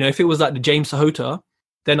 if it was like the James Sahota,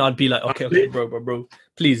 then I'd be like, okay, bro,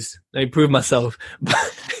 please, let me prove myself.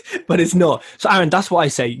 But it's not. So Aaron, that's what I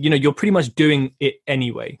say. You're pretty much doing it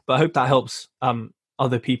anyway. But I hope that helps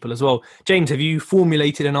other people as well. James, have you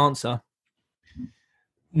formulated an answer?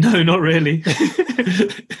 No, not really.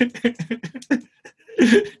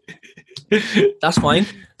 That's fine.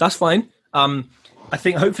 That's fine. I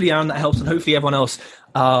think hopefully, Aaron, that helps, and hopefully everyone else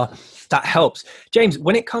that helps. James,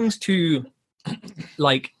 when it comes to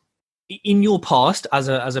like in your past as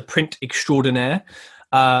a print extraordinaire,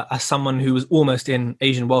 as someone who was almost in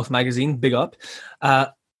Asian Wealth magazine, big up,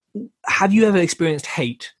 have you ever experienced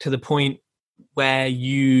hate to the point where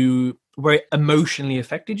it emotionally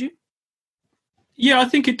affected you? Yeah, I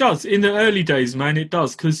think it does. In the early days, man, it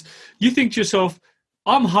does. Because you think to yourself,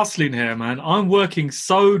 I'm hustling here, man. I'm working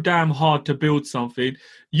so damn hard to build something.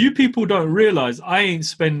 You people don't realize I ain't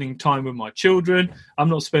spending time with my children. I'm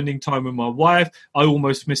not spending time with my wife. I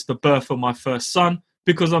almost missed the birth of my first son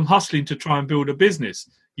because I'm hustling to try and build a business,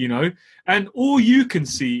 you know. And all you can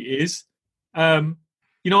see is, I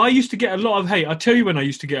used to get a lot of hate. I tell you when I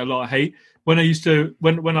used to get a lot of hate. When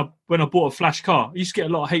I bought a flash car, I used to get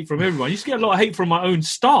a lot of hate from everyone. I used to get a lot of hate from my own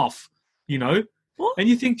staff, you know. What? And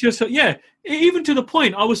you think to yourself, yeah, even to the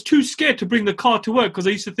point I was too scared to bring the car to work because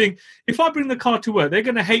I used to think if I bring the car to work, they're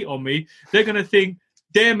going to hate on me. They're going to think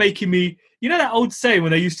they're making me, you know, that old saying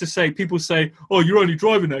when they used to say, people say, oh, you're only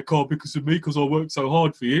driving that car because of me because I worked so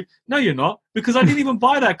hard for you. No, you're not, because I didn't even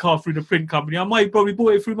buy that car through the print company. I might probably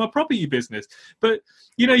bought it through my property business. But,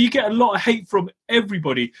 you know, you get a lot of hate from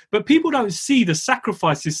everybody, but people don't see the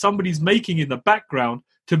sacrifices somebody's making in the background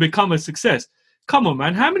to become a success. Come on,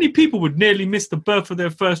 man. How many people would nearly miss the birth of their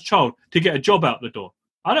first child to get a job out the door?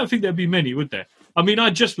 I don't think there'd be many, would there? I mean,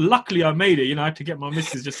 luckily I made it. You know, I had to get my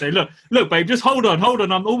missus just say, look, babe, just hold on.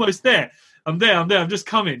 I'm almost there. I'm there. I'm just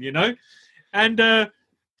coming, you know? And I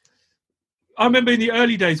remember in the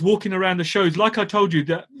early days walking around the shows, like I told you,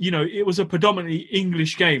 that, you know, it was a predominantly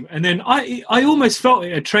English game. And then I almost felt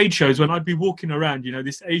it at trade shows when I'd be walking around, you know,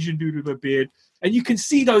 this Asian dude with a beard. And you can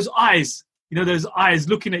see those eyes, you know, those eyes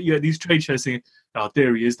looking at you at these trade shows saying, oh,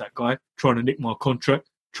 there he is, that guy, trying to nick my contract,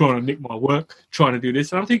 trying to nick my work, trying to do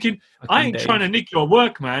this. And I'm thinking, I ain't trying to nick your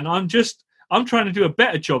work, man. I'm trying to do a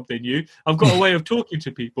better job than you. I've got a way of talking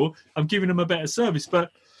to people. I'm giving them a better service.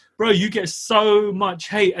 But, bro, you get so much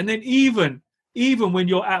hate. And then even when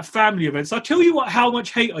you're at family events, I'll tell you how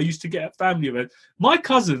much hate I used to get at family events. My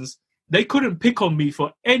cousins, they couldn't pick on me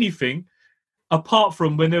for anything apart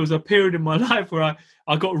from when there was a period in my life where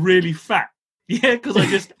I got really fat. Yeah, because I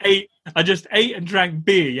just ate and drank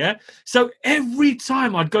beer, yeah? So every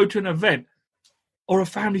time I'd go to an event or a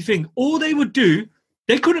family thing, all they would do,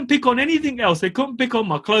 they couldn't pick on anything else. They couldn't pick on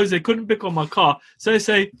my clothes. They couldn't pick on my car. So they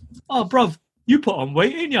say, oh, bruv, you put on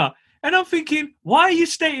weight, ain't ya? And I'm thinking, why are you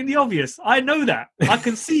stating the obvious? I know that. I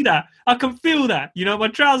can see that. I can feel that. You know, my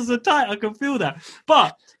trousers are tight. I can feel that.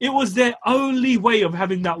 But it was their only way of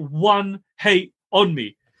having that one hate on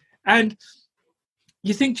me. And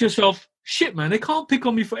you think to yourself, shit, man, they can't pick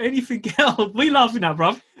on me for anything else. What are you laughing at,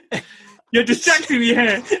 bruv? You're distracting me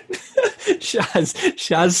here.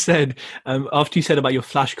 Shaz said, after you said about your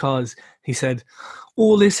flash cars, he said,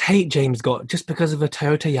 all this hate James got just because of a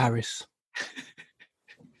Toyota Yaris.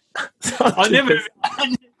 I never...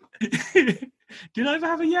 Did I ever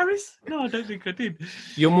have a Yaris? No, I don't think I did.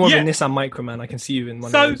 You're more of a Nissan Micra, man. I can see you in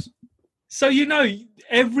one of those. So, you know,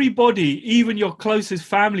 everybody, even your closest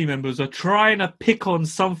family members, are trying to pick on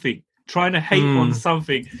something. Trying to hate on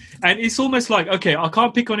something. And it's almost like, okay, I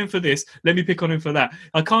can't pick on him for this. Let me pick on him for that.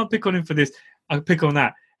 I can't pick on him for this. I'll pick on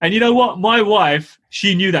that. And you know what? My wife,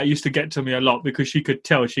 she knew that used to get to me a lot because she could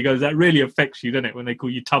tell. She goes, that really affects you, doesn't it, when they call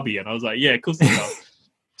you Tubby? And I was like, yeah, of course it does.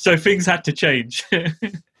 So things had to change.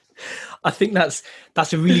 I think that's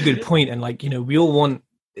a really good point. And like, you know, we all want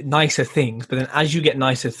nicer things. But then as you get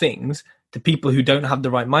nicer things, the people who don't have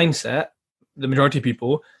the right mindset, the majority of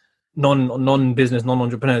people, non-business,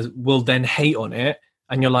 non-entrepreneurs will then hate on it,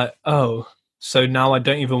 and you're like, oh, so now I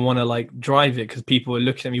don't even want to like drive it because people are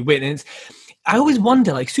looking at me weird. And I always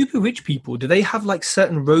wonder, like, super rich people, do they have like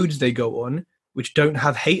certain roads they go on which don't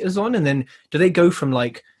have haters on, and then do they go from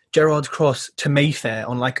like Gerrard's Cross to Mayfair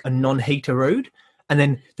on like a non-hater road, and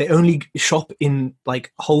then they only shop in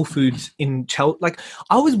like Whole Foods in Chelsea? Like,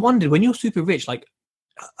 I always wondered, when you're super rich, like,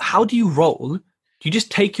 how do you roll? Do you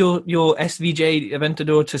just take your SVJ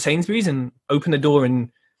Aventador to Sainsbury's and open the door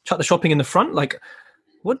and shut the shopping in the front? Like,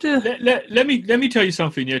 what do... Let me tell you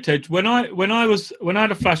something, yeah, Ted. When I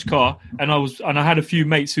had a flash car and I had a few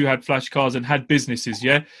mates who had flash cars and had businesses,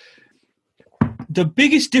 yeah. The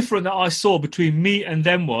biggest difference that I saw between me and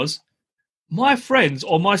them was my friends,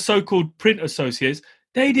 or my so-called print associates,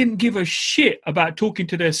 they didn't give a shit about talking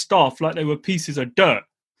to their staff like they were pieces of dirt.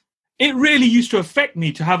 It really used to affect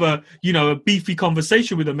me to have a beefy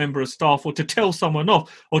conversation with a member of staff, or to tell someone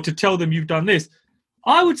off, or to tell them you've done this.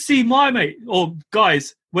 I would see my mate or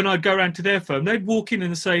guys when I'd go around to their firm, they'd walk in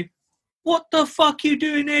and say, "What the fuck you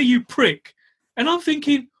doing there, you prick?" And I'm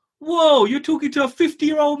thinking, whoa, you're talking to a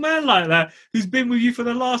 50-year-old man like that who's been with you for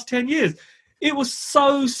the last 10 years. It was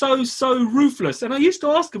so ruthless. And I used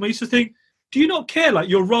to ask him, I used to think, do you not care? Like,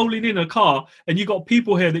 you're rolling in a car and you got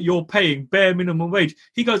people here that you're paying bare minimum wage.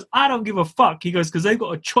 He goes, I don't give a fuck. He goes, because they've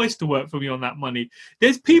got a choice to work for me on that money.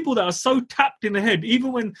 There's people that are so tapped in the head,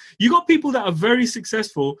 even when you got people that are very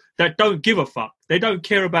successful that don't give a fuck. They don't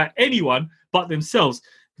care about anyone but themselves.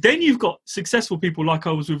 Then you've got successful people like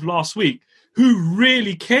I was with last week who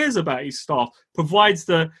really cares about his staff, provides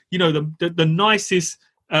the nicest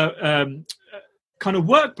kind of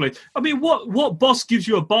workplace. I mean, what boss gives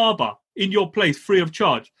you a barber in your place free of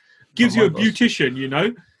charge? Gives you a beautician, you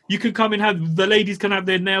know? You can come and have, the ladies can have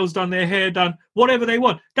their nails done, their hair done, whatever they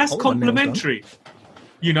want. That's complimentary,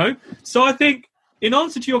 you know? So I think, in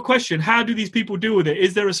answer to your question, how do these people deal with it?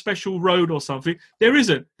 Is there a special road or something? There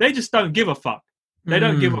isn't. They just don't give a fuck. They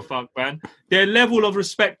don't give a fuck, man. Their level of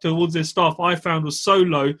respect towards their staff, I found, was so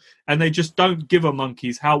low, and they just don't give a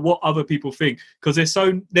monkeys what other people think, because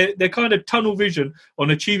they're kind of tunnel vision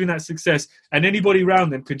on achieving that success, and anybody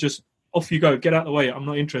around them could just, off you go, get out of the way. I'm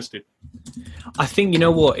not interested. I think, you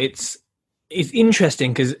know what, it's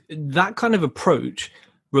interesting because that kind of approach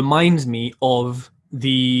reminds me of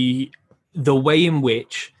the way in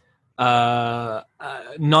which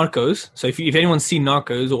Narcos. So if anyone's seen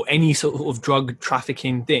Narcos or any sort of drug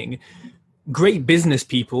trafficking thing, great business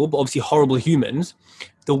people, but obviously horrible humans,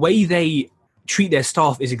 the way they treat their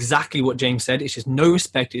staff is exactly what James said. It's just no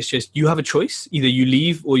respect. It's just, you have a choice. Either you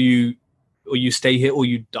leave or you stay here or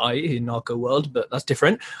you die in Narco world, but that's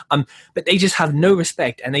different. But they just have no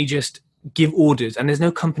respect and they just give orders, and there's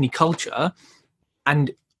no company culture. And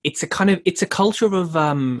it's a culture of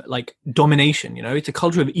like domination, you know. It's a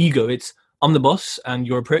culture of ego. It's, I'm the boss and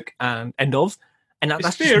you're a prick, and end of. And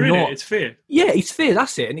that's fear, just not, it? It's fear. Yeah, it's fear.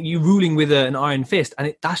 That's it. And you're ruling with an iron fist,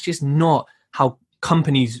 and that's just not how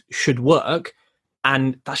companies should work,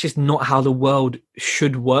 and that's just not how the world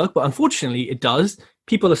should work. But unfortunately, it does.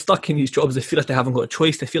 People are stuck in these jobs. They feel like they haven't got a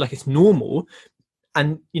choice. They feel like it's normal,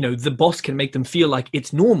 and you know the boss can make them feel like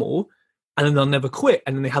it's normal, and then they'll never quit,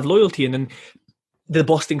 and then they have loyalty, and then the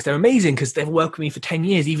boss thinks they're amazing because they've worked with me for 10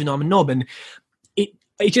 years, even though I'm a knob. And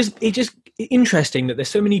it's just interesting that there's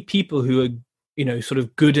so many people who are, you know, sort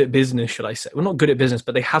of good at business, should I say? Well, not good at business,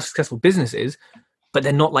 but they have successful businesses, but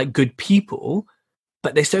they're not like good people.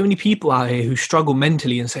 But there's so many people out here who struggle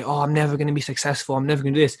mentally and say, oh, I'm never going to be successful. I'm never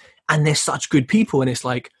going to do this. And they're such good people. And it's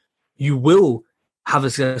like, you will have a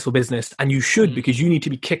successful business, and you should, because you need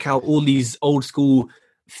to kick out all these old school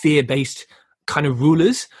fear-based kind of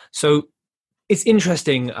rulers. So it's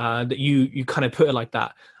interesting that you kind of put it like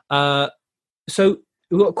that. So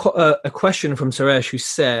we've got a question from Suresh who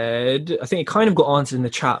said, I think it kind of got answered in the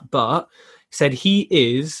chat, but said he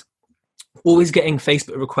is always getting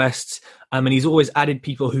Facebook requests, and he's always added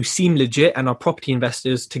people who seem legit and are property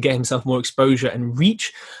investors to get himself more exposure and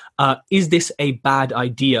reach. Is this a bad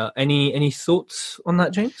idea? Any thoughts on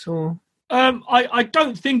that, James? Or I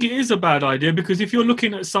don't think it is a bad idea, because if you're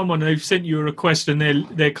looking at someone and they've sent you a request and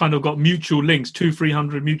they're kind of got mutual links,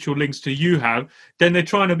 200-300 mutual links to you have, then they're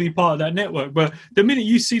trying to be part of that network. But the minute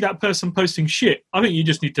you see that person posting shit, I think you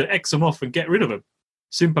just need to X them off and get rid of them.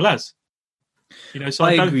 Simple as. You know, so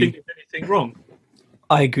I don't think there's anything wrong.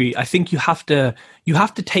 I agree. I think you have to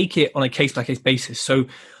take it on a case by case basis. So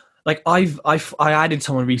like I added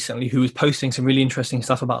someone recently who was posting some really interesting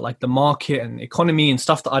stuff about like the market and economy and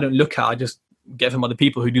stuff that I don't look at. I just get from other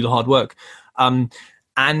people who do the hard work. And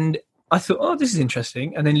I thought, oh, this is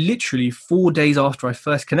interesting. And then literally 4 days after I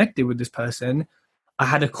first connected with this person, I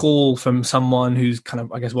had a call from someone who's kind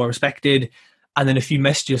of, I guess, well respected. And then a few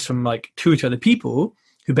messages from like 2 or 3 other people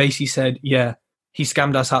who basically said, yeah, he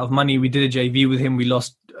scammed us out of money. We did a JV with him. We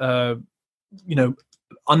lost, under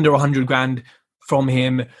 100 grand from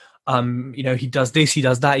him. He does this, he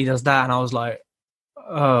does that. And I was like,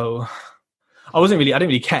 oh, I didn't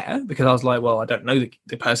really care, because I was like, well, I don't know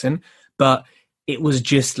the person, but it was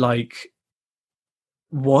just like,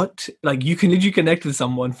 what? Like, you can literally connect with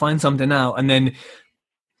someone, find something out, and then,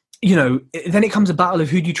 then it comes a battle of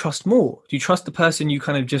who do you trust more? Do you trust the person you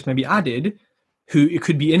kind of just maybe added, who it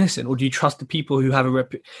could be innocent, or do you trust the people who have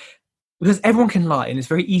because everyone can lie, and it's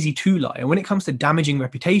very easy to lie. And when it comes to damaging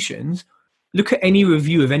reputations, look at any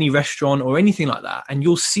review of any restaurant or anything like that, and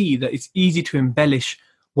you'll see that it's easy to embellish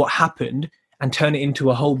what happened and turn it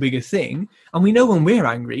into a whole bigger thing. And we know when we're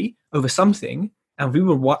angry over something and we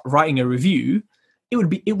were writing a review,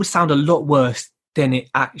 it would sound a lot worse than it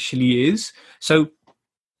actually is. So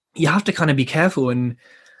you have to kind of be careful. And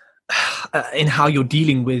in how you're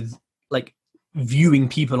dealing with like viewing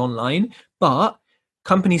people online. But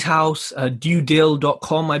Companies House,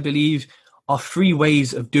 duedeal.com, I believe, are free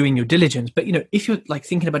ways of doing your diligence. But, if you're like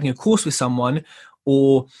thinking about doing a course with someone,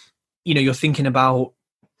 or, you're thinking about,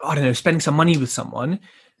 I don't know, spending some money with someone,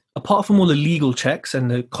 apart from all the legal checks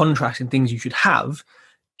and the contracts and things you should have,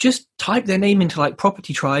 just type their name into like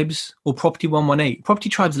Property Tribes or Property 118. Property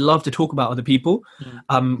Tribes love to talk about other people.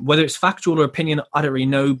 Whether it's factual or opinion, I don't really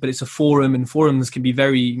know, but it's a forum, and forums can be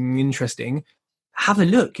very interesting. Have a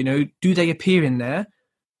look, do they appear in there?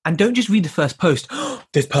 And don't just read the first post. Oh,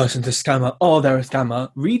 this person's a scammer. Oh, they're a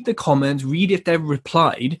scammer. Read the comments, read if they've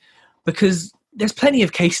replied, because there's plenty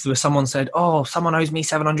of cases where someone said, oh, someone owes me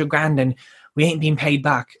 700 grand and we ain't been paid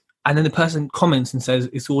back. And then the person comments and says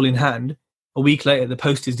it's all in hand. A week later, the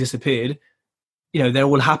post has disappeared. They're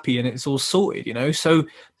all happy and it's all sorted, So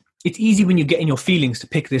it's easy when you get in your feelings to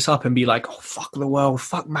pick this up and be like, oh, fuck the world,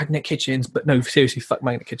 fuck Magnet Kitchens. But no, seriously, fuck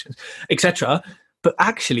Magnet Kitchens, etc. But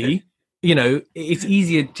actually, it's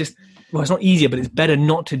easier it's not easier, but it's better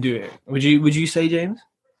not to do it. Would you say, James?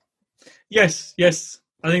 Yes.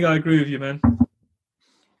 I think I agree with you, man.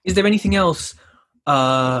 Is there anything else?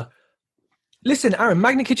 Listen, Aaron,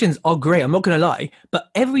 Magnet Kitchens are great. I'm not going to lie, but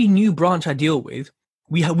every new branch I deal with,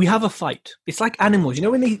 we have a fight. It's like animals.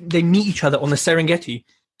 When they meet each other on the Serengeti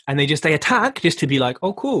and they attack just to be like,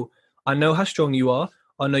 oh, cool. I know how strong you are.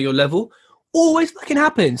 I know your level. Always fucking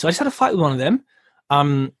happens. So I just had a fight with one of them.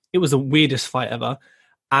 It was the weirdest fight ever.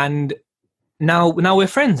 And now we're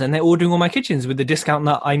friends, and they're ordering all my kitchens with the discount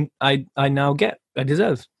that I now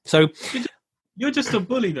deserve. So you're just a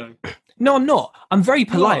bully, though. No, I'm not. I'm very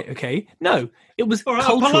polite, okay? No, it was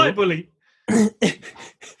cultural. A polite bully.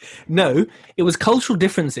 No, it was cultural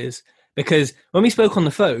differences, because when we spoke on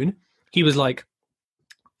the phone, he was like,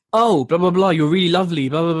 oh, blah, blah, blah, you're really lovely,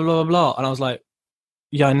 blah, blah, blah, blah, blah. And I was like,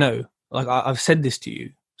 yeah, I know. Like, I've said this to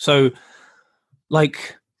you. So,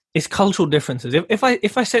 like, it's cultural differences. If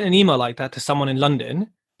I sent an email like that to someone in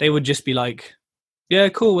London, they would just be like, yeah,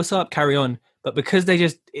 cool, what's up, carry on. But because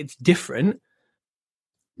it's different,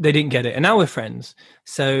 they didn't get it. And now we're friends.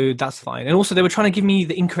 So that's fine. And also they were trying to give me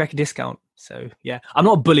the incorrect discount. So yeah, I'm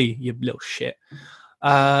not a bully, you little shit. Do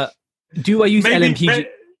I use LMPG?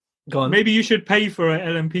 Go on. Maybe you should pay for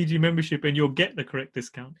an LMPG membership and you'll get the correct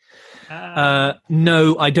discount.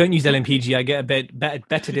 No, I don't use LMPG. I get a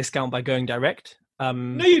better discount by going direct.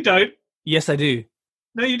 No, you don't. Yes, I do.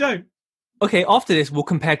 No, you don't. Okay, after this, we'll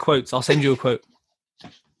compare quotes. I'll send you a quote.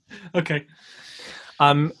 Okay.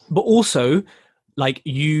 But also, like,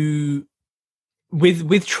 you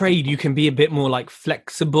with trade, you can be a bit more like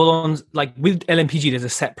flexible on, like, with LMPG there's a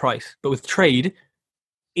set price, but with trade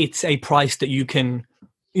it's a price that you can,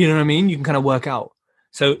 you know what I mean, you can kind of work out.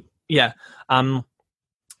 So yeah, to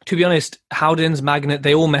be honest, Howdens, Magnet,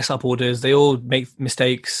 they all mess up orders, they all make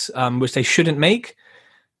mistakes, which they shouldn't make,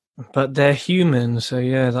 but they're human, so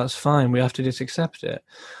yeah, that's fine, we have to just accept it.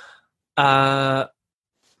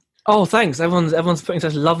 Oh, thanks. Everyone's putting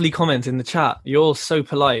such lovely comments in the chat. You're all so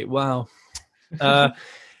polite. Wow.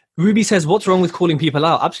 Ruby says, what's wrong with calling people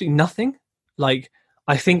out? Absolutely nothing. Like,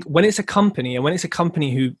 I think when it's a company, and when it's a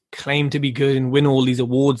company who claim to be good and win all these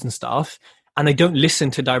awards and stuff, and they don't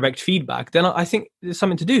listen to direct feedback, then I think there's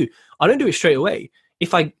something to do. I don't do it straight away.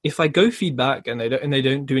 If I go feedback and they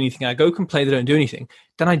don't do anything, I go complain, they don't do anything,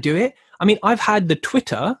 then I do it. I mean, I've had the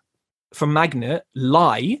Twitter from Magnet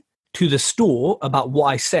lie to the store about what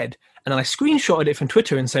I said, and then I screenshotted it from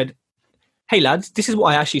Twitter and said, hey lads, this is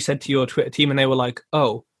what I actually said to your Twitter team, and they were like,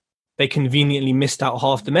 oh, they conveniently missed out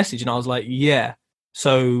half the message. And I was like, yeah.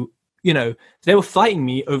 So, they were fighting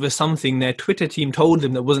me over something their Twitter team told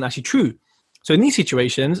them that wasn't actually true. So in these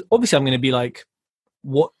situations, obviously I'm going to be like,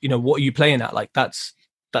 what are you playing at? Like, that's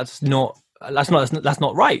not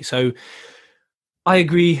right. So I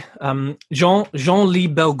agree. Jean-Lee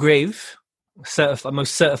Belgrave,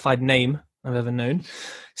 most certified name I've ever known,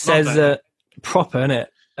 says proper, innit?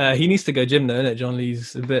 He needs to go gym though, innit? John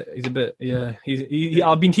Lee's a bit, yeah.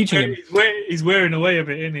 I've been teaching him. He's wearing away a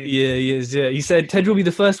bit, isn't he? Yeah, he is. Yeah, he said Ted will be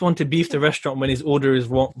the first one to beef the restaurant when his order is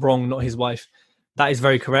wrong, not his wife. That is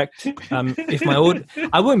very correct. If my order,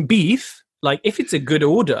 I won't beef. Like, if it's a good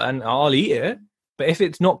order, and I'll eat it. But if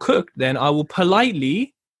it's not cooked, then I will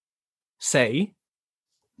politely say,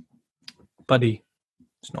 buddy,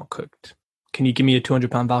 it's not cooked. Can you give me a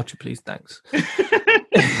 £200 voucher, please? Thanks.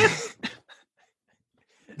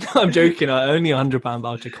 No, I'm joking. Only a £100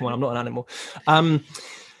 voucher. Come on, I'm not an animal.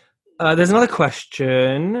 There's another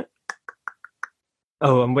question.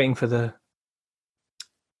 Oh, I'm waiting for the...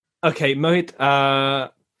 Okay, Mohit,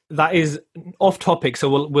 that is off topic,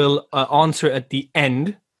 so we'll answer it at the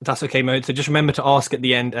end That's okay, Mo. So just remember to ask at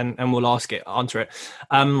the end, and we'll answer it.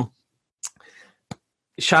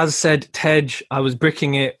 Shaz said, Tej, I was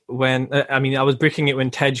bricking it when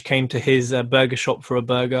Tej came to his burger shop for a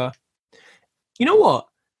burger. You know what?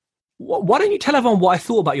 Why don't you tell everyone what I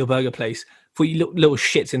thought about your burger place for you little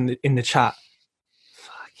shits in the chat?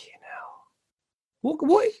 Fucking hell.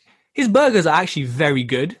 What? His burgers are actually very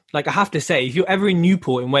good. Like, I have to say, if you're ever in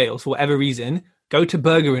Newport in Wales, for whatever reason, go to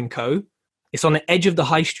Burger & Co. It's on the edge of the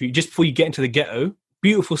high street, just before you get into the ghetto.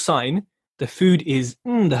 Beautiful sign. The food is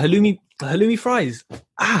the halloumi fries.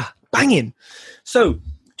 Banging. So,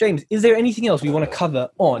 James, is there anything else we want to cover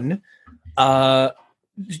on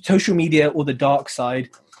social media or the dark side?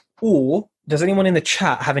 Or does anyone in the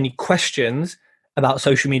chat have any questions about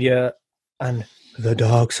social media and the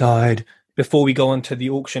dark side before we go on to the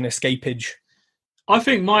auction escapage? I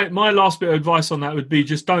think my last bit of advice on that would be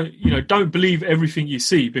just don't believe everything you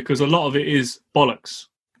see, because a lot of it is bollocks.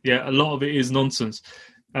 Yeah, a lot of it is nonsense.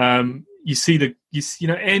 Anyone,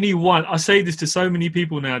 I say this to so many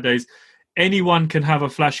people nowadays, anyone can have a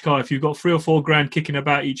flash car. If you've got 3 or 4 grand kicking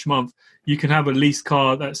about each month, you can have a lease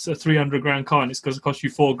car that's a 300 grand car, and it's going to cost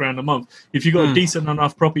you 4 grand a month. If you've got a decent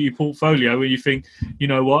enough property portfolio where you think, you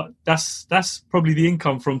know what, that's probably the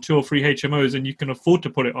income from 2 or 3 HMOs, and you can afford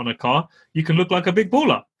to put it on a car, you can look like a big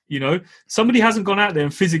baller. You know, somebody hasn't gone out there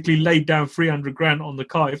and physically laid down 300 grand on the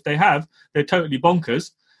car. If they have, they're totally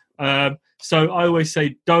bonkers. So I always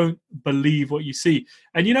say, don't believe what you see.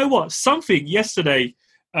 And you know what? Something yesterday,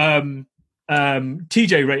 TJ,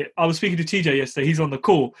 I was speaking to TJ yesterday. He's on the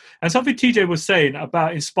call. And something TJ was saying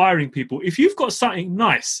about inspiring people. If you've got something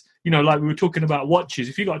nice, like we were talking about watches,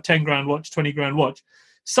 if you've got a 10 grand watch, 20 grand watch,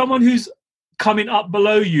 someone who's coming up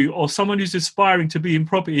below you or someone who's aspiring to be in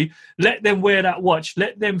property, let them wear that watch.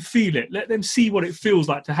 Let them feel it. Let them see what it feels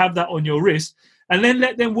like to have that on your wrist. And then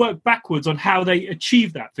let them work backwards on how they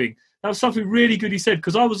achieve that thing. That was something really good he said,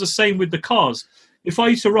 because I was the same with the cars. If I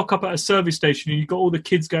used to rock up at a service station and you got all the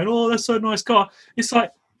kids going, oh, that's so nice car, it's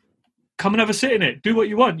like, come and have a sit in it. Do what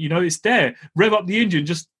you want. It's there. Rev up the engine.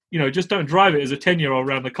 Just don't drive it as a 10-year-old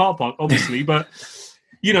around the car park, obviously. But,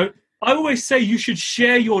 I always say you should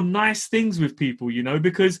share your nice things with people,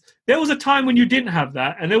 because there was a time when you didn't have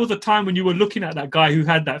that. And there was a time when you were looking at that guy who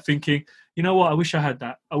had that thinking, you know what, I wish I had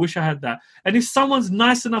that. I wish I had that. And if someone's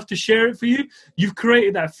nice enough to share it for you, you've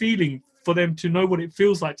created that feeling for them to know what it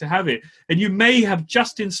feels like to have it. And you may have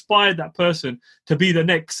just inspired that person to be the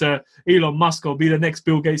next Elon Musk, or be the next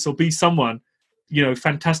Bill Gates, or be someone,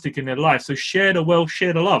 fantastic in their life. So share the wealth,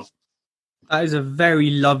 share the love. That is a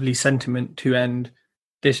very lovely sentiment to end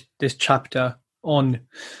this chapter on.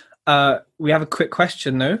 We have a quick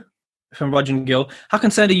question, though, from Roger and Gill. How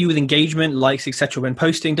concerned are you with engagement, likes, etc. when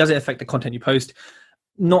posting? Does it affect the content you post?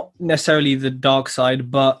 Not necessarily the dark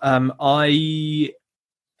side, but I'm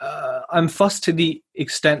fussed to the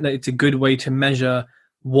extent that it's a good way to measure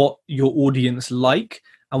what your audience like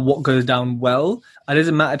and what goes down well. It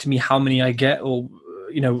doesn't matter to me how many I get or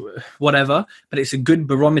whatever, but it's a good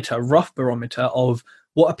barometer, a rough barometer of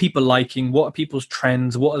what are people liking, what are people's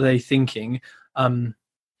trends, what are they thinking.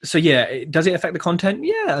 So yeah, does it affect the content?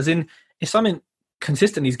 Yeah, as in if something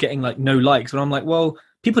consistently is getting like no likes, but I'm like, well,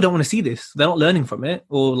 people don't want to see this. They're not learning from it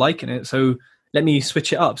or liking it. So let me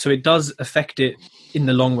switch it up. So it does affect it in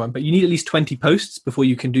the long run, but you need at least 20 posts before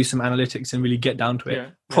you can do some analytics and really get down to it. Yeah,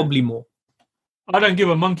 probably more. I don't give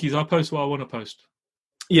a monkey's. I post what I want to post.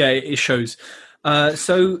 Yeah, it shows.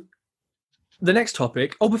 So the next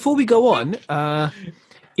topic. Oh, before we go on,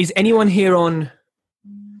 is anyone here on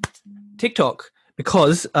TikTok?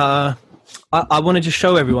 Because I wanted to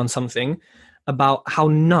show everyone something about how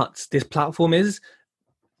nuts this platform is.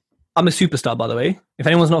 I'm a superstar, by the way. If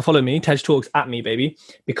anyone's not following me, Tej Talks at me, baby.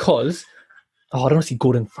 Because, I don't want to see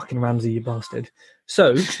Gordon fucking Ramsay, you bastard.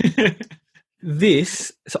 So, so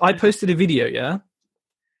I posted a video, yeah?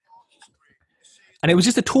 And it was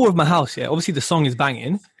just a tour of my house, yeah? Obviously, the song is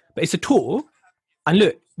banging, but it's a tour. And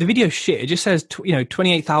look, the video's shit. It just says,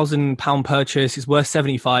 £28,000 purchase. It's worth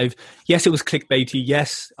 75. Yes, it was clickbaity.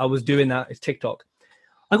 Yes, I was doing that. It's TikTok.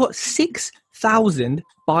 I got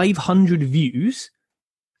 6,500 views.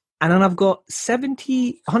 And then I've got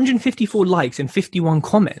 154 likes and 51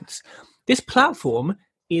 comments. This platform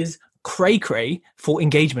is cray-cray for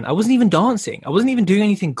engagement. I wasn't even dancing. I wasn't even doing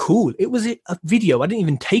anything cool. It was a video. I didn't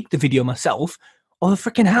even take the video myself of a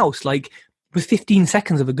freaking house, like with 15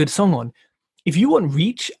 seconds of a good song on. If you want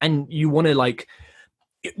reach and you want to like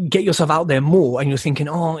get yourself out there more and you're thinking,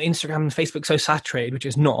 oh, Instagram and Facebook so saturated, which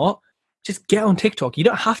is not, just get on TikTok. You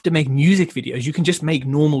don't have to make music videos. You can just make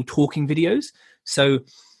normal talking videos. So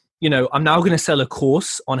I'm now going to sell a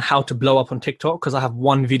course on how to blow up on TikTok because I have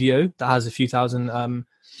one video that has a few thousand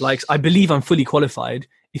likes. I believe I'm fully qualified.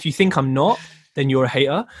 If you think I'm not, then you're a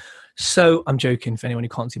hater. So I'm joking for anyone who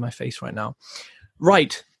can't see my face right now.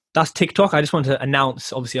 Right. That's TikTok. I just want to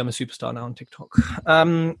announce, obviously, I'm a superstar now on TikTok.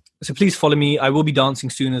 So please follow me. I will be dancing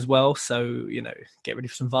soon as well. So, get ready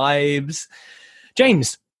for some vibes.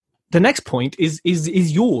 James, the next point is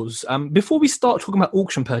yours. Before we start talking about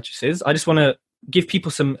auction purchases, I just want to give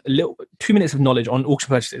people 2 minutes of knowledge on auction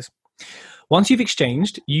purchases. Once you've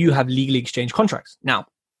exchanged, you have legally exchanged contracts. Now,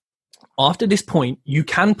 after this point, you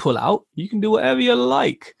can pull out. You can do whatever you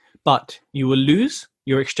like, but you will lose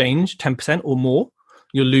your exchange 10% or more.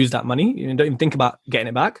 You'll lose that money. You don't even think about getting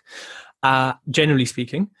it back, generally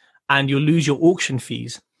speaking, and you'll lose your auction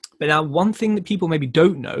fees. But now, one thing that people maybe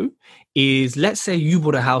don't know is, let's say you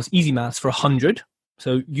bought a house, easy maths, for 100.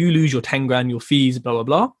 So you lose your 10 grand, your fees, blah, blah,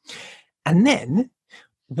 blah. And then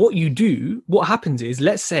what happens is,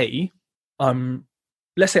 let's say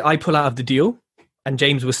I pull out of the deal and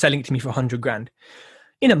James was selling it to me for 100 grand.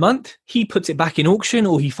 In a month, he puts it back in auction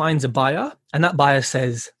or he finds a buyer and that buyer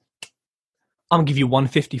says, I'm going to give you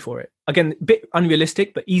 150 for it. Again, a bit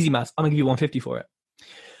unrealistic, but easy maths. I'm going to give you 150 for it.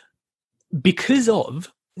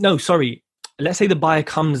 Let's say the buyer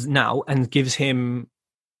comes now and gives him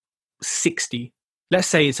 60. Let's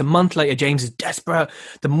say it's a month later, James is desperate.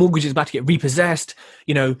 The mortgage is about to get repossessed.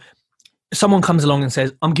 Someone comes along and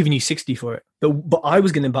says, I'm giving you 60 for it. But I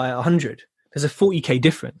was going to buy it 100. There's a 40K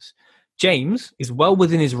difference. James is well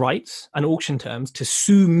within his rights and auction terms to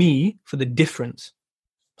sue me for the difference.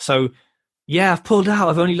 So, yeah, I've pulled out.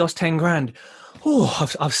 I've only lost 10 grand. Oh,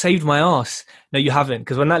 I've saved my ass. No, you haven't.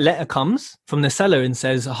 Because when that letter comes from the seller and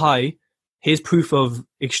says, hi, here's proof of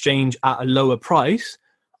exchange at a lower price,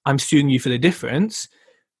 I'm suing you for the difference.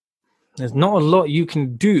 There's not a lot you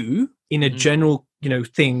can do in a general,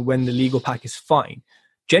 thing when the legal pack is fine.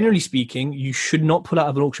 Generally speaking, you should not pull out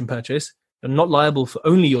of an auction purchase. You're not liable for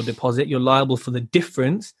only your deposit. You're liable for the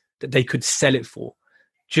difference that they could sell it for.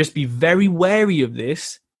 Just be very wary of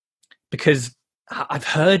this, because I've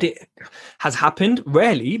heard it has happened,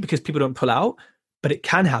 rarely because people don't pull out, but it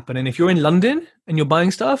can happen. And if you're in London and you're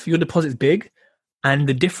buying stuff, your deposit's big and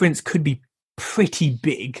the difference could be pretty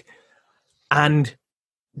big. And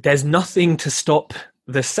there's nothing to stop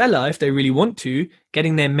the seller, if they really want to,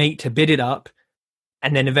 getting their mate to bid it up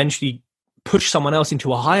and then eventually push someone else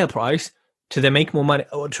into a higher price to then make more money.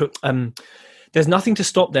 Or there's nothing to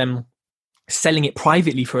stop them selling it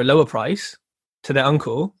privately for a lower price to their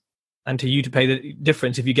uncle and to you to pay the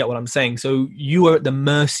difference, if you get what I'm saying. So you are at the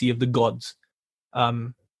mercy of the gods.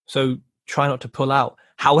 So try not to pull out.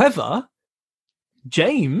 However,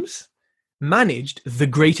 James managed the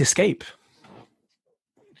great escape.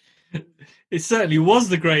 It certainly was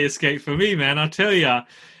the great escape for me, man. I tell you.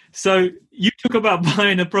 So you talk about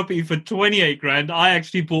buying a property for 28 grand. I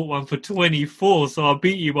actually bought one for 24. So I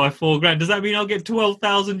beat you by 4 grand. Does that mean I'll get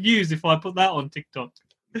 12,000 views if I put that on TikTok?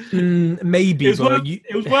 Maybe. It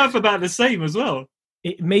was worth about the same as well.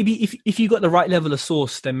 Maybe if you got the right level of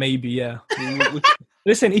sauce, then maybe, yeah.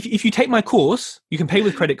 Listen, if you take my course, you can pay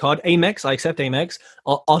with credit card. Amex, I accept Amex.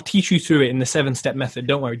 I'll teach you through it in the 7-step method.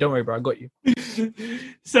 Don't worry, bro. I got you.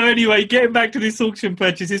 So anyway, getting back to this auction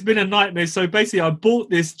purchase, it's been a nightmare. So basically, I bought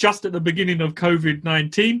this just at the beginning of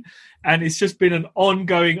COVID-19, and it's just been an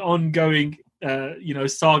ongoing,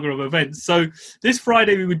 saga of events. So this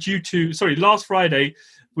Friday, last Friday,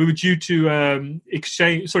 we were due to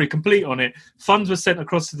complete on it. Funds were sent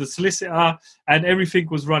across to the solicitor and everything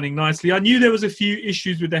was running nicely. I knew there was a few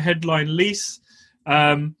issues with the headline lease,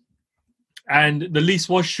 and the lease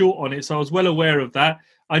was short on it, so I was well aware of that.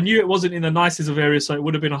 I knew it wasn't in the nicest of areas, so it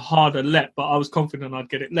would have been a harder let, but I was confident I'd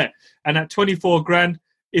get it let. And at 24 grand,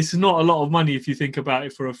 it's not a lot of money if you think about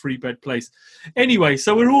it for a 3-bed place. Anyway,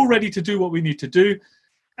 so we're all ready to do what we need to do.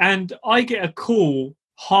 And I get a call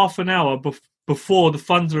half an hour before the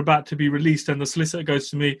funds are about to be released, and the solicitor goes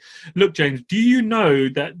to me, look, James, do you know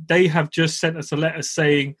that they have just sent us a letter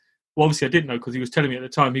saying, well, obviously I didn't know because he was telling me at the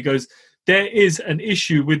time, he goes, there is an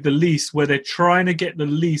issue with the lease where they're trying to get the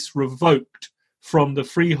lease revoked from the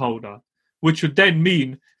freeholder, which would then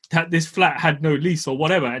mean that this flat had no lease or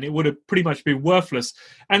whatever, and it would have pretty much been worthless.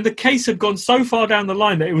 And the case had gone so far down the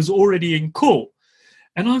line that it was already in court.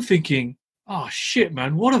 And I'm thinking, oh shit,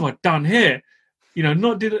 man, what have I done here?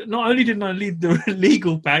 Not only didn't I leave the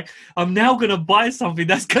legal pack, I'm now going to buy something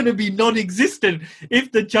that's going to be non-existent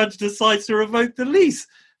if the judge decides to revoke the lease.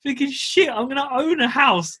 Thinking, shit, I'm going to own a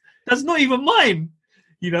house that's not even mine.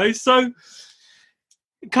 So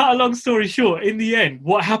cut a long story short, in the end,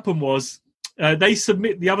 what happened was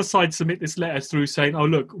the other side submit this letter through saying, oh,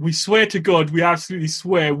 look, we swear to God, we absolutely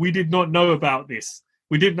swear we did not know about this.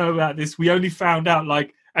 We didn't know about this. We only found out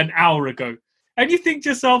like an hour ago. And you think to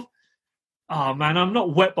yourself, oh, man, I'm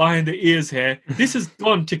not wet behind the ears here. This has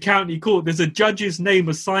gone to county court. There's a judge's name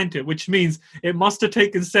assigned to it, which means it must have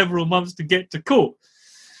taken several months to get to court.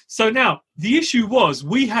 So now the issue was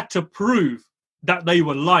we had to prove that they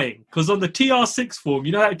were lying, because on the TR6 form,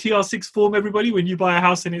 you know that TR6 form, everybody, when you buy a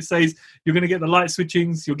house and it says you're going to get the light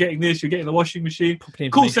switchings, you're getting this, you're getting the washing machine.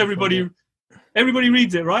 Of course, everybody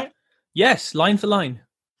reads it, right? Yes, line for line.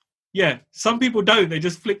 Yeah, some people don't. They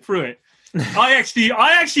just flick through it. I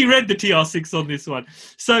actually read the TR6 on this one.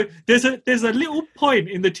 So there's a little point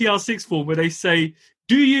in the TR6 form where they say,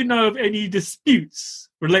 do you know of any disputes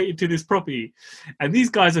related to this property? And these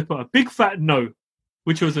guys have put a big fat no,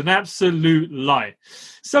 which was an absolute lie.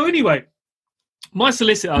 So anyway, my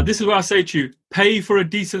solicitor, this is what I say to you, pay for a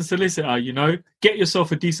decent solicitor, you know, get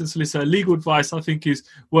yourself a decent solicitor. Legal advice, I think, is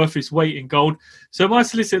worth its weight in gold. So my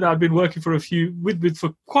solicitor that I've been working for with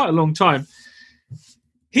for quite a long time,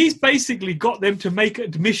 he's basically got them to make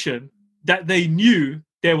admission that they knew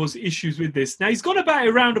there was issues with this. Now, he's gone about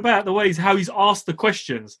it roundabout the ways how he's asked the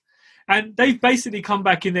questions. And they've basically come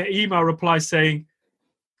back in their email reply saying,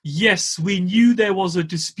 yes, we knew there was a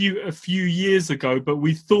dispute a few years ago, but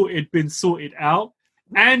we thought it'd been sorted out.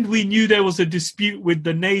 And we knew there was a dispute with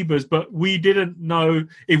the neighbours, but we didn't know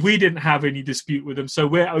if we didn't have any dispute with them, so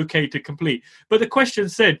we're okay to complete. But the question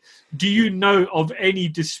said, do you know of any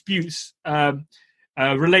disputes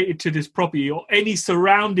related to this property or any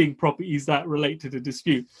surrounding properties that relate to the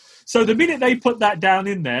dispute? So the minute they put that down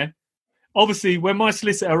in there, obviously when my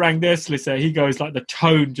solicitor rang their solicitor, he goes like the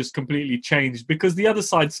tone just completely changed, because the other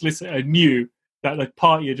side solicitor knew that the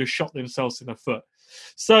party had just shot themselves in the foot.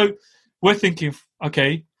 So we're thinking,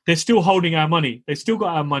 okay, they're still holding our money. They still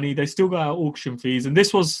got our money. They still got our auction fees. And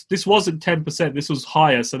this wasn't 10%. This was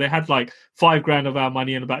higher. So they had like $5,000 of our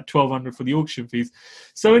money and about $1,200 for the auction fees.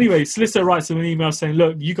 So anyway, solicitor writes them an email saying,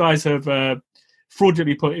 look, you guys have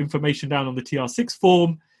fraudulently put information down on the TR6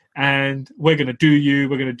 form, and we're going to do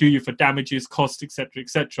you for damages, costs, etc.,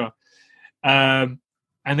 etc. And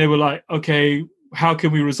they were like, okay, how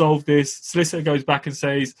can we resolve this? Solicitor goes back and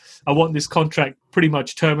says, I want this contract pretty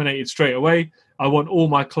much terminated straight away. I want all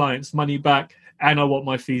my clients' money back, and I want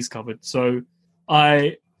my fees covered. So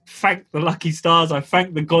I thank the lucky stars. I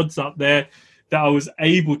thank the gods up there that I was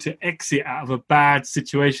able to exit out of a bad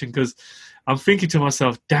situation, because I'm thinking to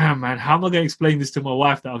myself, damn, man, how am I going to explain this to my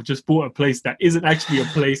wife that I've just bought a place that isn't actually a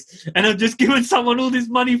place and I've just given someone all this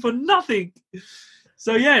money for nothing?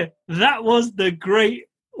 So, yeah, that was the great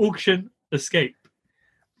auction escape.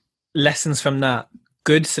 Lessons from that.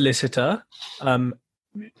 Good solicitor.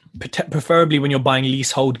 Preferably when you're buying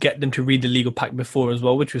leasehold, get them to read the legal pack before as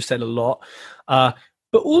well, which we've said a lot. But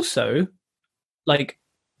also, like,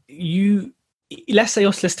 let's say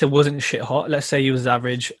your solicitor wasn't shit hot, let's say he was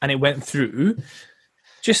average and it went through,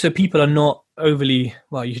 just so people are not overly,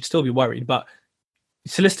 well, you should still be worried, but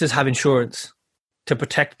solicitors have insurance to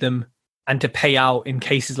protect them and to pay out in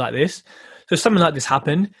cases like this. So if something like this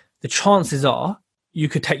happened, the chances are you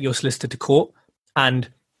could take your solicitor to court and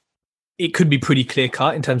it could be pretty clear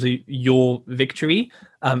cut in terms of your victory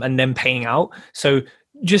and them paying out. So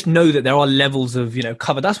just know that there are levels of,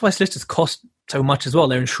 cover. That's why solicitors cost so much as well.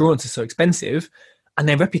 Their insurance is so expensive, and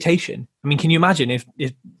their reputation. I mean, can you imagine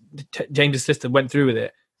if James's solicitor went through with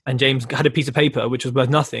it and James had a piece of paper which was worth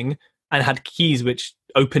nothing and had keys which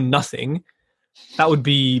opened nothing? That would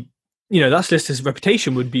be, that solicitor's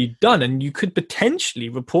reputation would be done, and you could potentially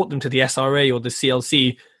report them to the SRA or the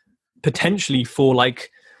CLC, potentially for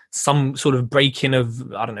like some sort of break-in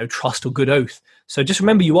of, I don't know, trust or good oath. So just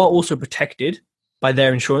remember, you are also protected by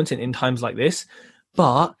their insurance in times like this.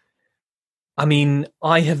 But I mean,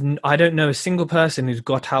 I don't know a single person who's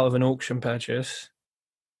got out of an auction purchase.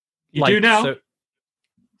 You do now. So,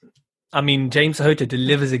 I mean, James Sahota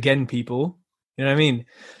delivers again, people. You know what I mean?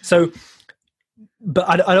 So, but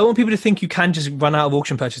I don't want people to think you can just run out of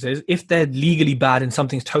auction purchases. If they're legally bad and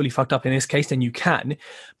something's totally fucked up in this case, then you can.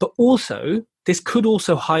 But also, this could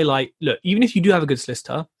also highlight, look, even if you do have a good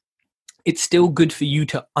solicitor, it's still good for you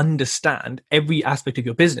to understand every aspect of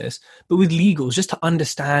your business. But with legals, just to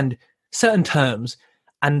understand certain terms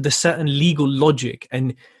and the certain legal logic.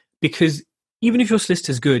 And because even if your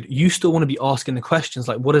solicitor's good, you still want to be asking the questions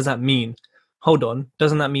like, what does that mean? Hold on,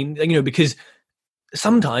 doesn't that mean, because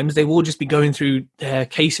sometimes they will just be going through their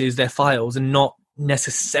cases, their files, and not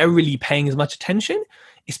necessarily paying as much attention,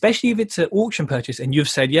 especially if it's an auction purchase and you've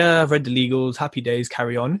said, yeah, I've read the legals, happy days,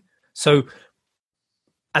 carry on. So,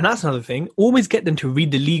 and that's another thing, always get them to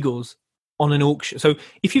read the legals on an auction. So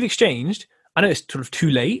if you've exchanged, I know it's sort of too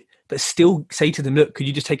late, but still say to them, look, could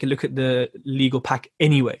you just take a look at the legal pack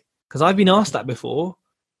anyway? Because I've been asked that before,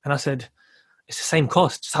 and I said, it's the same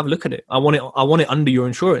cost. Just have a look at it. I want it under your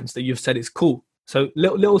insurance that you've said it's cool. So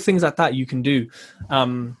little things like that you can do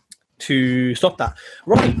to stop that.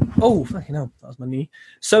 Right. Oh, fucking hell, that was my knee.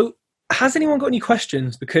 So has anyone got any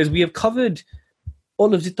questions? Because we have covered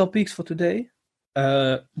all of the topics for today.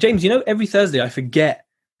 James, every Thursday I forget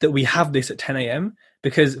that we have this at 10 a.m.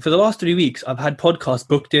 because for the last 3 weeks, I've had podcasts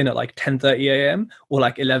booked in at like 10:30 a.m. or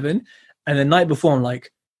like 11. And the night before, I'm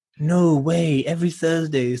like, no way, every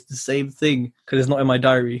Thursday is the same thing because it's not in my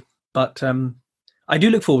diary. But I do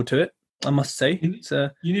look forward to it, I must say.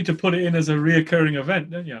 You need to put it in as a reoccurring event,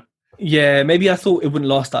 don't you? Yeah, maybe I thought it wouldn't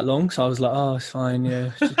last that long. So I was like, oh, it's fine,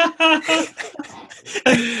 yeah.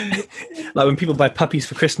 Like when people buy puppies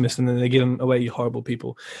for Christmas and then they give them away, you horrible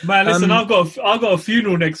people. Man, listen, I've got a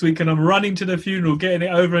funeral next week and I'm running to the funeral, getting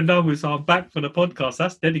it over and done with, so I'm back for the podcast.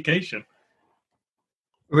 That's dedication.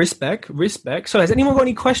 Respect. So has anyone got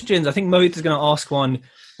any questions? I think Mohit is going to ask one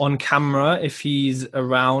on camera if he's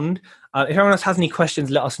around. If anyone else has any questions,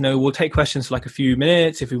 let us know. We'll take questions for like a few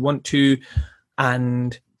minutes if we want to.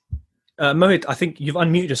 And Mohit, I think you've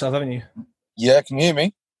unmuted yourself, haven't you? Yeah, can you hear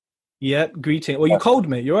me? Yeah, greeting. Well, you cold,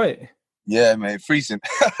 mate. You're right. Yeah, mate, freezing.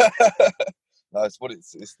 No, it's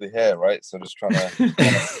the hair, right? So I'm just trying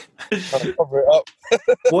to cover it up.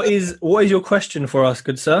 What is your question for us,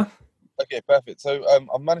 good sir? Okay, perfect. So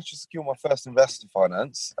I've managed to secure my first investor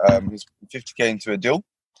finance. He's 50k into a deal.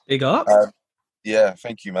 Big up. Yeah,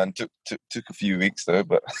 thank you, man. Took a few weeks though,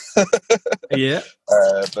 but yeah.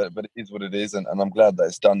 But it is what it is, and I'm glad that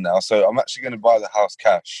it's done now. So I'm actually going to buy the house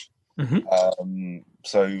cash. Mm-hmm.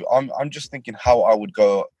 So I'm just thinking how I would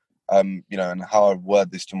go, and how I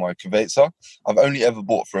word this to my conveyancer. I've only ever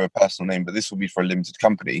bought for a personal name, but this will be for a limited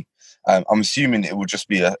company. I'm assuming it will just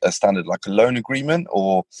be a standard like a loan agreement,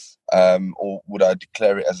 or would I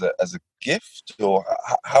declare it as a gift, or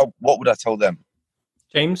what would I tell them?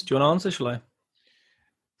 James, do you want to answer? Shall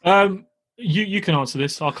I? You can answer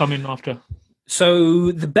this. I'll come in after.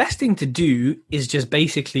 So the best thing to do is just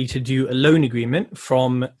basically to do a loan agreement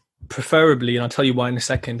from preferably, and I'll tell you why in a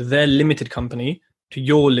second, their limited company to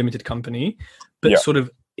your limited company, but sort of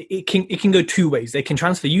it can go two ways. They can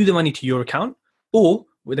transfer you the money to your account, or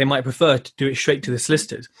they might prefer to do it straight to the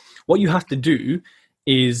solicitors. What you have to do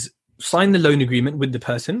is sign the loan agreement with the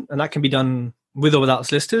person, and that can be done with or without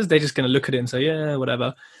solicitors. They're just going to look at it and say, yeah,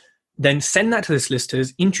 whatever. Then send that to the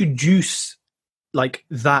solicitors, introduce the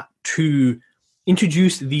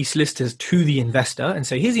solicitors to the investor and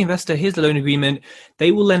say, here's the investor, here's the loan agreement.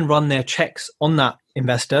 They will then run their checks on that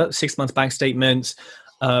investor, 6 months bank statements,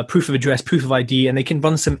 proof of address, proof of ID, and they can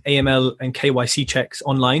run some AML and KYC checks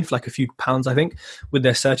online for like a few pounds, I think, with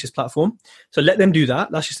their searches platform. So let them do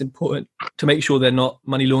that. That's just important to make sure they're not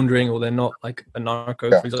money laundering or they're not like a narco,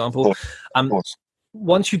 for example. Of course.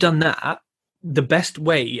 Once you've done that, the best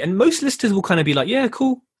way, and most listers will kind of be like, yeah,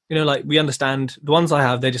 cool. Like we understand. The ones I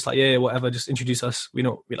have, they're just like, yeah, whatever, just introduce us. We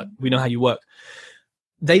know how you work.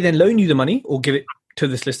 They then loan you the money or give it to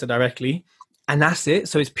the solicitor directly, and that's it.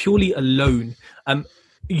 So it's purely a loan.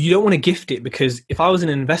 You don't want to gift it, because if I was an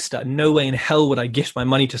investor, no way in hell would I gift my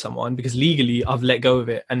money to someone, because legally I've let go of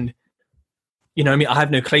it. And I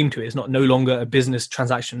have no claim to it. It's no longer a business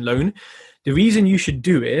transaction loan. The reason you should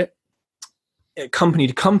do it company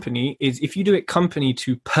to company is if you do it company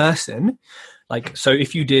to person, so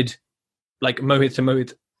if you did like Mohit to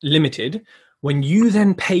Mohit Limited, when you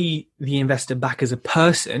then pay the investor back as a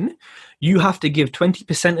person, you have to give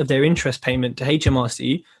 20% of their interest payment to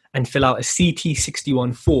HMRC and fill out a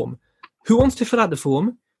CT61 form. Who wants to fill out the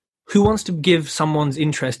form? Who wants to give someone's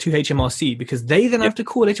interest to HMRC? Because they then have to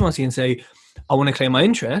call HMRC and say, I want to claim my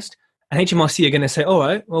interest. And HMRC are going to say, all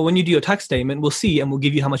right, well, when you do your tax statement, we'll see and we'll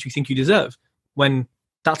give you how much we think you deserve. When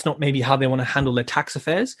that's not maybe how they want to handle their tax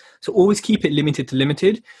affairs. So always keep it limited to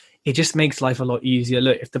limited. It just makes life a lot easier.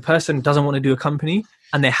 Look, if the person doesn't want to do a company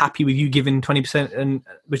and they're happy with you giving 20% and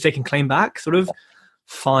which they can claim back, sort of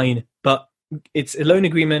fine. But it's a loan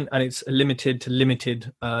agreement and it's a limited to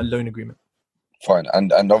limited loan agreement. Fine.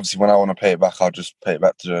 And obviously when I want to pay it back, I'll just pay it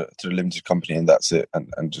back to the limited company and that's it.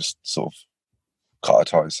 And just sort of cut our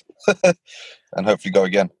ties and hopefully go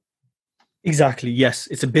again. Exactly. Yes.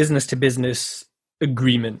 It's a business to business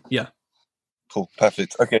agreement. Yeah. Cool.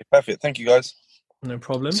 Perfect. Okay. Perfect. Thank you guys. No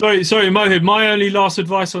problem. Sorry, Mohit. My only last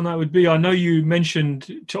advice on that would be, I know you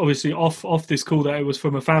mentioned obviously off this call that it was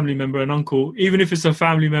from a family member, an uncle. Even if it's a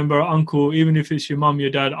family member, uncle, even if it's your mum,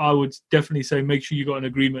 your dad, I would definitely say make sure you got an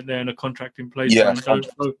agreement there and a contract in place. Yeah.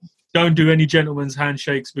 Don't do any gentleman's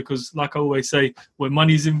handshakes, because like I always say, when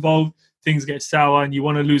money's involved, things get sour and you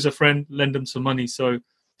want to lose a friend, lend them some money. So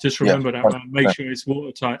just remember that, man. Make sure it's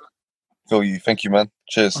watertight. Feel you. Thank you, man.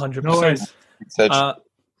 Cheers. 100%. No worries.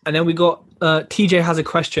 And then we got TJ has a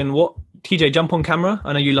question. What TJ, jump on camera.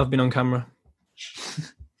 I know you love being on camera.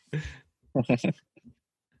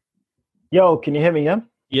 Yo, can you hear me? Yeah.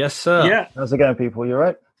 Yes, sir. Yeah. How's it going, people? You all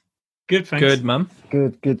right? Good, thanks. Good, man.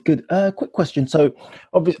 Good. Quick question. So,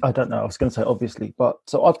 obviously, I don't know. I was going to say obviously, but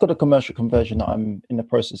so I've got a commercial conversion that I'm in the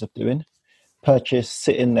process of doing. Purchase,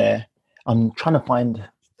 sitting there. I'm trying to find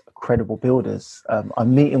credible builders.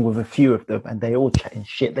 I'm meeting with a few of them, and they all chatting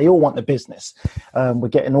shit. They all want the business. We're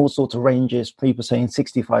getting all sorts of ranges. People saying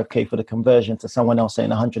 65k for the conversion to someone else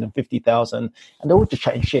saying 150,000, and they're all just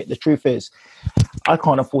chatting shit. The truth is, I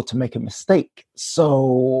can't afford to make a mistake,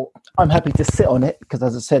 so I'm happy to sit on it because,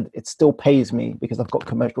 as I said, it still pays me because I've got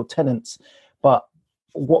commercial tenants. But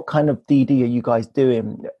what kind of DD are you guys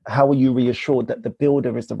doing? How are you reassured that the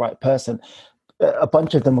builder is the right person? A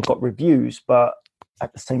bunch of them have got reviews, but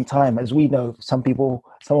at the same time, as we know, some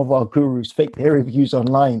of our gurus fake their reviews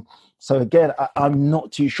online. So again, I'm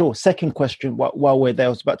not too sure. Second question, while we're there, I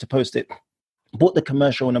was about to post it. Bought the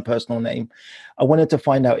commercial in a personal name. I wanted to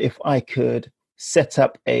find out if I could set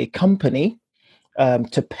up a company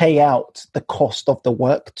to pay out the cost of the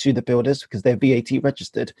work to the builders because they're VAT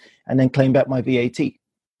registered, and then claim back my VAT.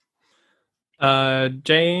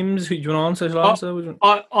 James, who do you want to answer?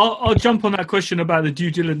 I'll jump on that question about the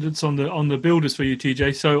due diligence on the builders for you,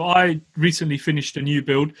 TJ. So I recently finished a new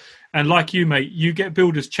build, and like you, mate, you get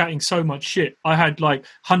builders chatting so much shit. I had like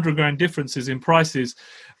 100 grand differences in prices,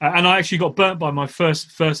 and I actually got burnt by my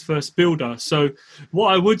first builder. So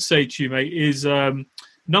what I would say to you, mate, is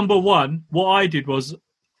number one, what I did was,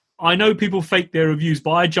 I know people fake their reviews,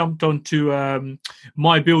 but I jumped onto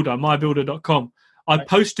mybuilder.com. I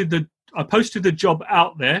posted the job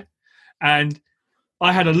out there, and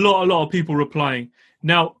I had a lot of people replying.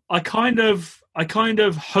 Now I kind of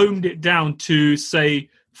homed it down to say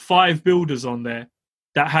 5 builders on there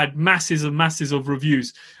that had masses and masses of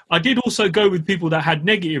reviews. I did also go with people that had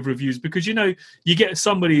negative reviews because, you know, you get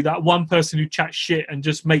that one person who chats shit and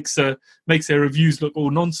just makes their reviews look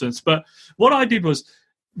all nonsense. But what I did was,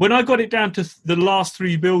 when I got it down to the last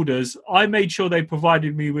 3 builders, I made sure they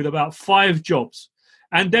provided me with about 5 jobs.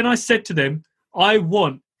 And then I said to them, I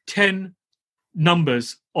want 10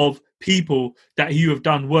 numbers of people that you have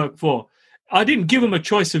done work for. I didn't give them a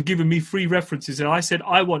choice of giving me 3 references. And I said,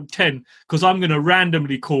 I want 10 because I'm going to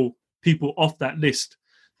randomly call people off that list.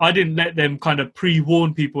 I didn't let them kind of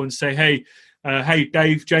pre-warn people and say, hey,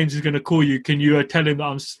 Dave, James is going to call you. Can you tell him that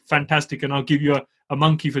I'm fantastic and I'll give you a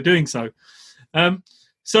monkey for doing so?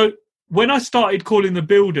 So when I started calling the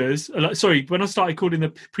builders, when I started calling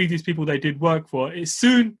the previous people they did work for, it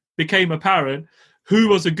soon became apparent who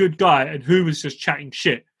was a good guy and who was just chatting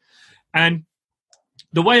shit. And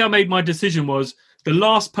the way I made my decision was, the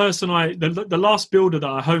last builder that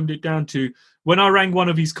I homed it down to, when I rang one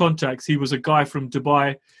of his contacts, he was a guy from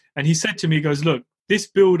Dubai, and he said to me, he goes, look, this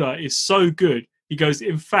builder is so good. He goes,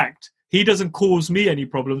 in fact, he doesn't cause me any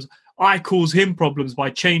problems. I cause him problems by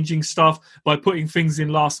changing stuff, by putting things in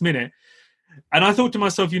last minute. And I thought to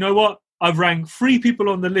myself, you know what? I've rang 3 people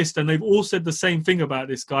on the list and they've all said the same thing about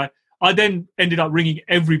this guy. I then ended up ringing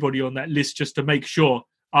everybody on that list just to make sure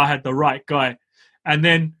I had the right guy. And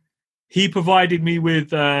then he provided me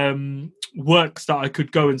with works that I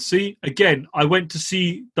could go and see. Again, I went to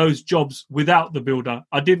see those jobs without the builder.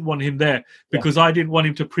 I didn't want him there because I didn't want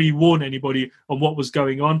him to pre-warn anybody on what was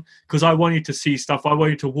going on, because I wanted to see stuff. I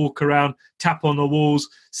wanted to walk around, tap on the walls,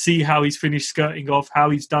 see how he's finished skirting off,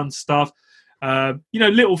 how he's done stuff.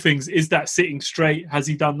 Little things. Is that sitting straight? Has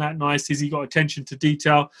he done that nice? Has he got attention to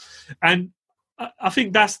detail? And I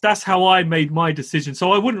think that's how I made my decision.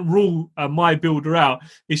 So I wouldn't rule my builder out.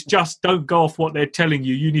 It's just, don't go off what they're telling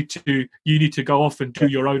you. You need to go off and do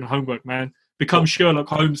your own homework, man. Become Sherlock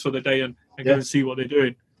Holmes for the day and go and see what they're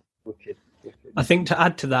doing. Okay. I think to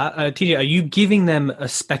add to that, TJ, are you giving them a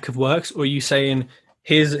spec of works, or are you saying,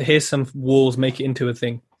 here's some walls, make it into a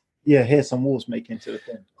thing? Yeah, here's some walls, make it into a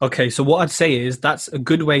thing. Okay, so what I'd say is that's a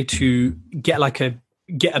good way to get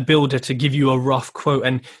a builder to give you a rough quote,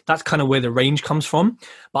 and that's kind of where the range comes from.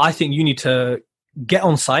 But I think you need to get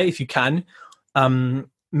on site if you can.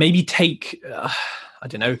 Maybe take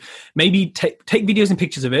take videos and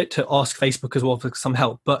pictures of it to ask Facebook as well for some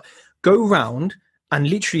help. But go around and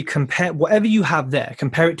literally compare whatever you have there,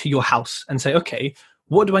 compare it to your house and say, okay,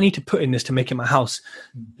 what do I need to put in this to make it my house?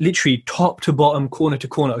 Literally top to bottom, corner to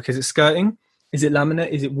corner. Okay, is it skirting? Is it laminate?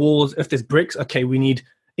 Is it walls? If there's bricks, okay, we need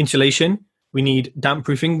insulation. We need damp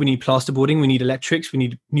proofing. We need plasterboarding. We need electrics. We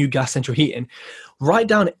need new gas central heating. Write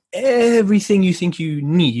down everything you think you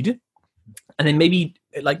need And then maybe,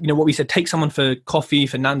 like, what we said, take someone for coffee,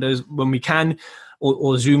 for Nando's when we can,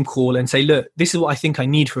 or Zoom call, and say, look, this is what I think I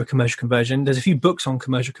need for a commercial conversion. There's a few books on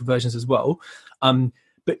commercial conversions as well.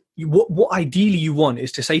 But what ideally you want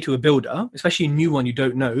is to say to a builder, especially a new one you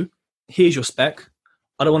don't know, here's your spec.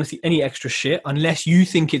 I don't want to see any extra shit unless you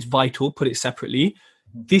think it's vital. Put it separately.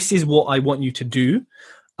 This is what I want you to do.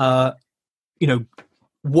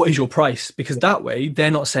 What is your price? Because that way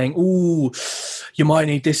they're not saying, oh, you might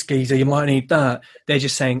need this geyser, you might need that. They're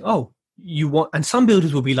just saying, oh, you want, and some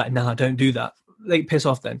builders will be like, nah, don't do that. They piss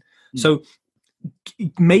off then. So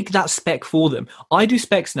make that spec for them. I do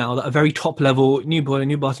specs now that are very top level, new boiler,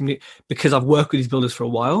 new bathroom, because I've worked with these builders for a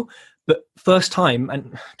while. But first time,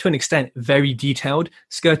 and to an extent, very detailed,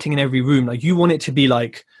 skirting in every room. Like, you want it to be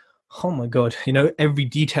like, oh my God, every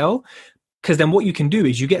detail. Because then what you can do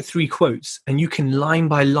is you get 3 quotes and you can line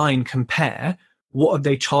by line compare what have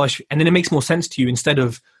they charged. And then it makes more sense to you instead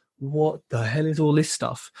of what the hell is all this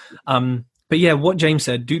stuff. But yeah, what James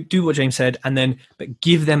said, do what James said, but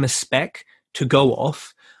give them a spec to go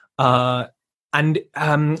off. I'll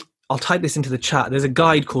type this into the chat. There's a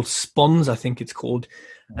guide called Spons, I think it's called.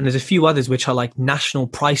 And there's a few others which are like national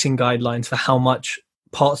pricing guidelines for how much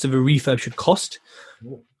parts of a refurb should cost.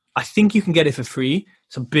 I think you can get it for free.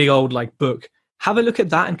 It's a big old book. Have a look at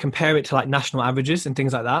that and compare it to national averages and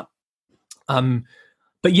things like that.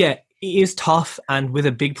 But yeah, it is tough. And with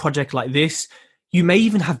a big project like this, you may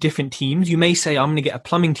even have different teams. You may say, I'm going to get a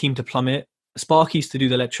plumbing team to plumb it, Sparkies to do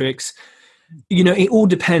the electrics. It all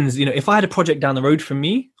depends. If I had a project down the road from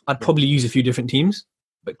me, I'd probably use a few different teams.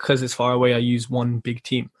 Because it's far away, I use one big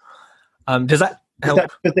team. Does that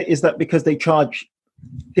help? Is that because they charge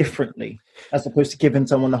differently as opposed to giving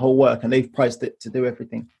someone the whole work and they've priced it to do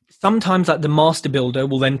everything? Sometimes the master builder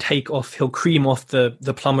will then he'll cream off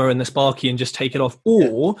the plumber and the Sparky and just take it off.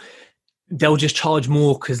 Or they'll just charge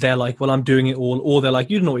more because they're like, well, I'm doing it all. Or they're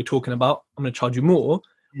like, you don't know what you're talking about. I'm going to charge you more.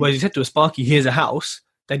 Whereas you said to a Sparky, here's a house.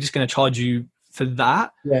 They're just going to charge you for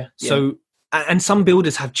that. Yeah. So, and some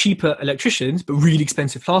builders have cheaper electricians, but really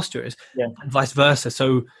expensive plasterers, and vice versa.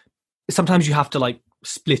 So sometimes you have to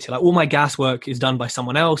split it. All my gas work is done by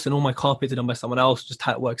someone else and all my carpets are done by someone else, just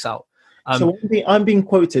how it works out. So I'm being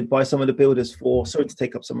quoted by some of the builders sorry to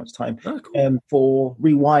take up so much time, for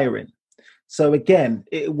rewiring. So again,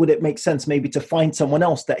 would it make sense maybe to find someone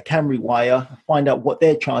else that can rewire, find out what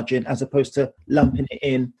they're charging as opposed to lumping it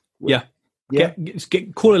in?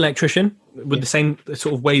 Call an electrician with the same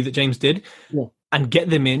sort of way that James did, and get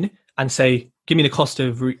them in and say, give me the cost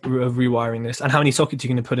of rewiring this and how many sockets you're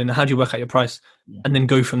going to put in and how do you work out your price, and then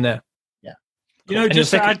go from there.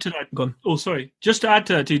 Just to add to that,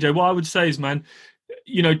 TJ, what I would say is, man,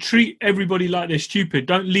 treat everybody like they're stupid.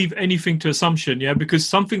 Don't leave anything to assumption, because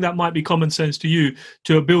something that might be common sense to you,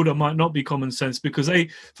 to a builder might not be common sense, because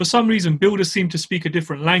for some reason, builders seem to speak a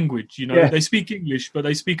different language. They speak English, but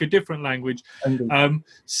they speak a different language.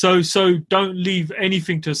 So don't leave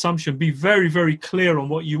anything to assumption. Be very, very clear on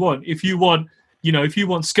what you want. If you want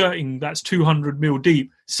skirting that's 200 mil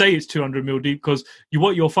deep, say it's 200 mil deep, because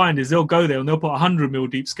what you'll find is they'll go there and they'll put 100 mil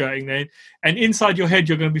deep skirting there, and inside your head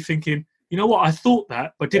you're going to be thinking, you know what? I thought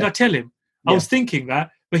that, but did I tell him? I was thinking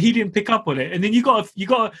that, but he didn't pick up on it. And then you got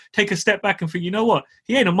to take a step back and think, you know what?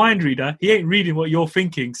 He ain't a mind reader. He ain't reading what you're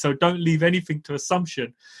thinking. So don't leave anything to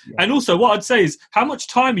assumption. And also, what I'd say is, how much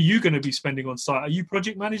time are you going to be spending on site? Are you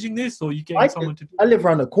project managing this, or are you getting someone to do it? I live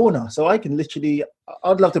around the corner, so I can literally.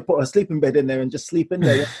 I'd love to put a sleeping bed in there and just sleep in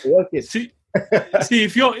there and work it. See,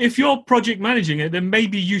 if you're project managing it, then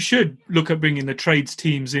maybe you should look at bringing the trades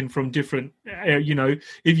teams in from different.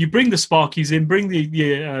 If you bring the Sparkies in, bring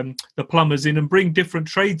the plumbers in, and bring different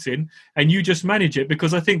trades in, and you just manage it,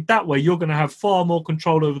 because I think that way you're going to have far more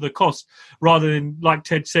control over the cost, rather than, like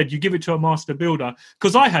Ted said, you give it to a master builder.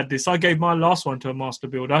 Because I had this, I gave my last one to a master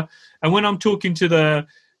builder, and when I'm talking to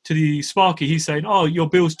the Sparky, he's saying, oh, your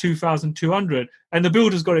bill's 2,200, and the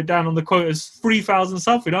builder's got it down on the quote as 3,000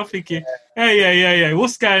 something. I'm thinking, hey,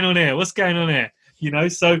 what's going on here?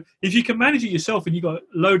 So if you can manage it yourself and you got a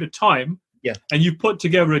load of time, and you put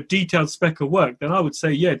together a detailed spec of work, then I would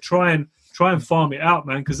say, try and farm it out,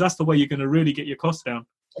 man, because that's the way you're going to really get your costs down.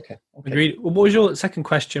 Okay. Agreed. What was your second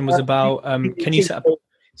question? Was about can you set up?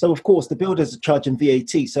 So, of course, the builders are charging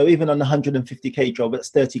VAT. So even on the 150K job, it's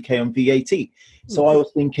 30K on VAT. So I was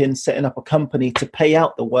thinking setting up a company to pay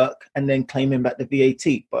out the work and then claiming back the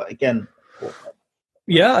VAT. But again...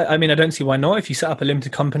 Yeah, I mean, I don't see why not. If you set up a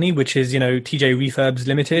limited company, which is, TJ Refurbs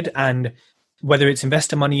Limited, and whether it's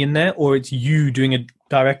investor money in there or it's you doing a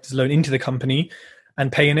director's loan into the company and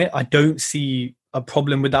paying it, I don't see a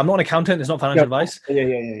problem with that. I'm not an accountant. It's not financial advice.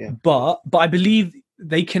 Yeah. But I believe...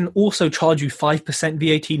 they can also charge you 5%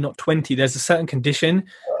 VAT, not 20. There's a certain condition.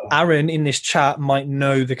 Aaron in this chat might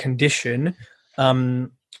know the condition. You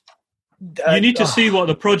need to see what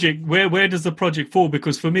the project, where does the project fall?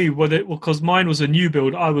 Because for me, because mine was a new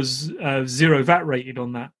build, I was 0 VAT rated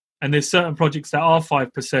on that. And there's certain projects that are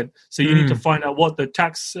 5%. So you need to find out what the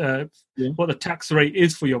tax rate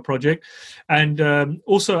is for your project. And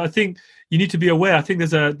also, I think you need to be aware. I think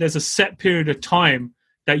there's a set period of time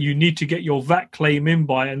that you need to get your VAT claim in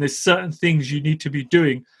by, and there's certain things you need to be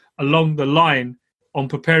doing along the line on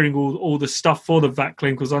preparing all the stuff for the VAT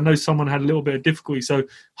claim. Because I know someone had a little bit of difficulty. So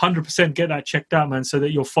 100% get that checked out, man, so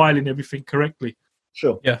that you're filing everything correctly.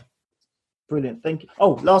 Sure. Yeah. Brilliant. Thank you.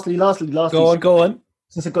 Oh, lastly. Go on.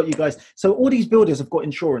 Since I've got you guys. So all these builders have got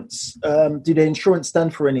insurance. Do their insurance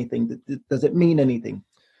stand for anything? Does it mean anything?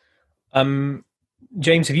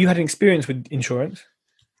 James, have you had an experience with insurance?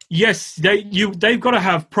 Yes, they've got to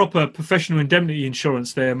have proper professional indemnity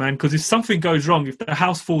insurance there, man, because if something goes wrong, if the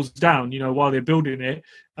house falls down, while they're building it,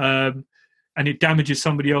 and it damages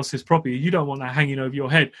somebody else's property, you don't want that hanging over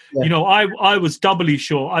your head. Yeah. I was doubly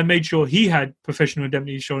sure. I made sure he had professional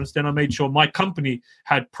indemnity insurance. Then I made sure my company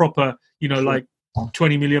had proper, like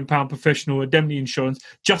 £20 million professional indemnity insurance,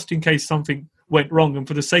 just in case something went wrong. And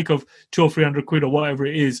for the sake of 200 or 300 quid or whatever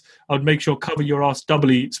it is, I would make sure cover your ass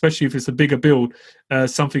doubly, especially if it's a bigger build.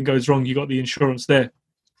 Something goes wrong, you got the insurance there.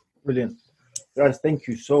 Brilliant. Guys, thank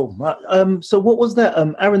you so much. So what was that?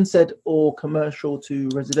 Aaron said, or commercial to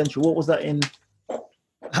residential. What was that in?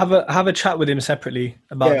 Have a chat with him separately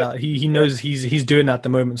about that. He knows he's doing that at the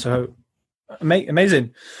moment. So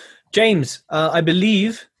amazing. James, I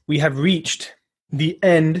believe we have reached the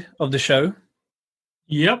end of the show.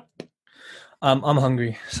 Yep. I'm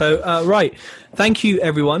hungry. So, right. Thank you,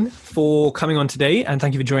 everyone, for coming on today. And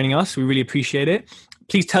thank you for joining us. We really appreciate it.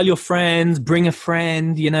 Please tell your friends, bring a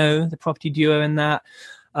friend, the Property Duo and that.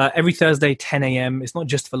 Every Thursday, 10 a.m. It's not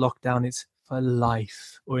just for lockdown. It's for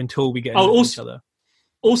life or until we get each other.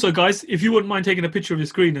 Also, guys, if you wouldn't mind taking a picture of your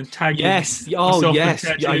screen and tagging. Yes. Oh, yes.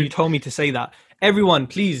 Yeah, you told me to say that. Everyone,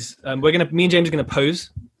 please. Me and James are going to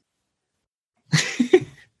pose.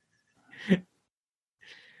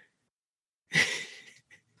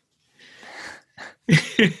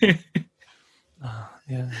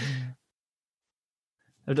 Yeah.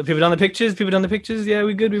 Have people done the pictures? Yeah,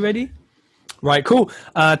 we good? We ready? Right, cool.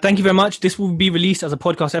 Thank you very much. This will be released as a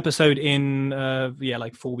podcast episode in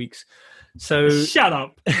 4 weeks. So shut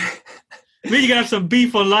up. Really gonna have some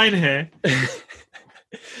beef online here.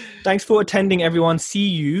 Thanks for attending, everyone. See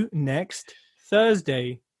you next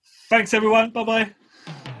Thursday. Thanks, everyone. Bye-bye.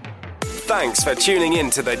 Thanks for tuning in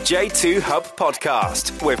to the J2 Hub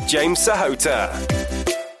podcast with James Sahota.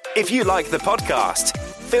 If you like the podcast,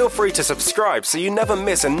 feel free to subscribe so you never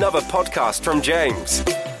miss another podcast from James.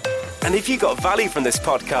 And if you got value from this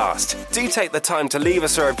podcast, do take the time to leave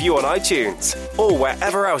us a review on iTunes or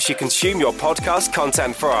wherever else you consume your podcast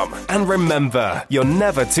content from. And remember, you're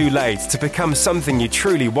never too late to become something you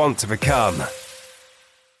truly want to become.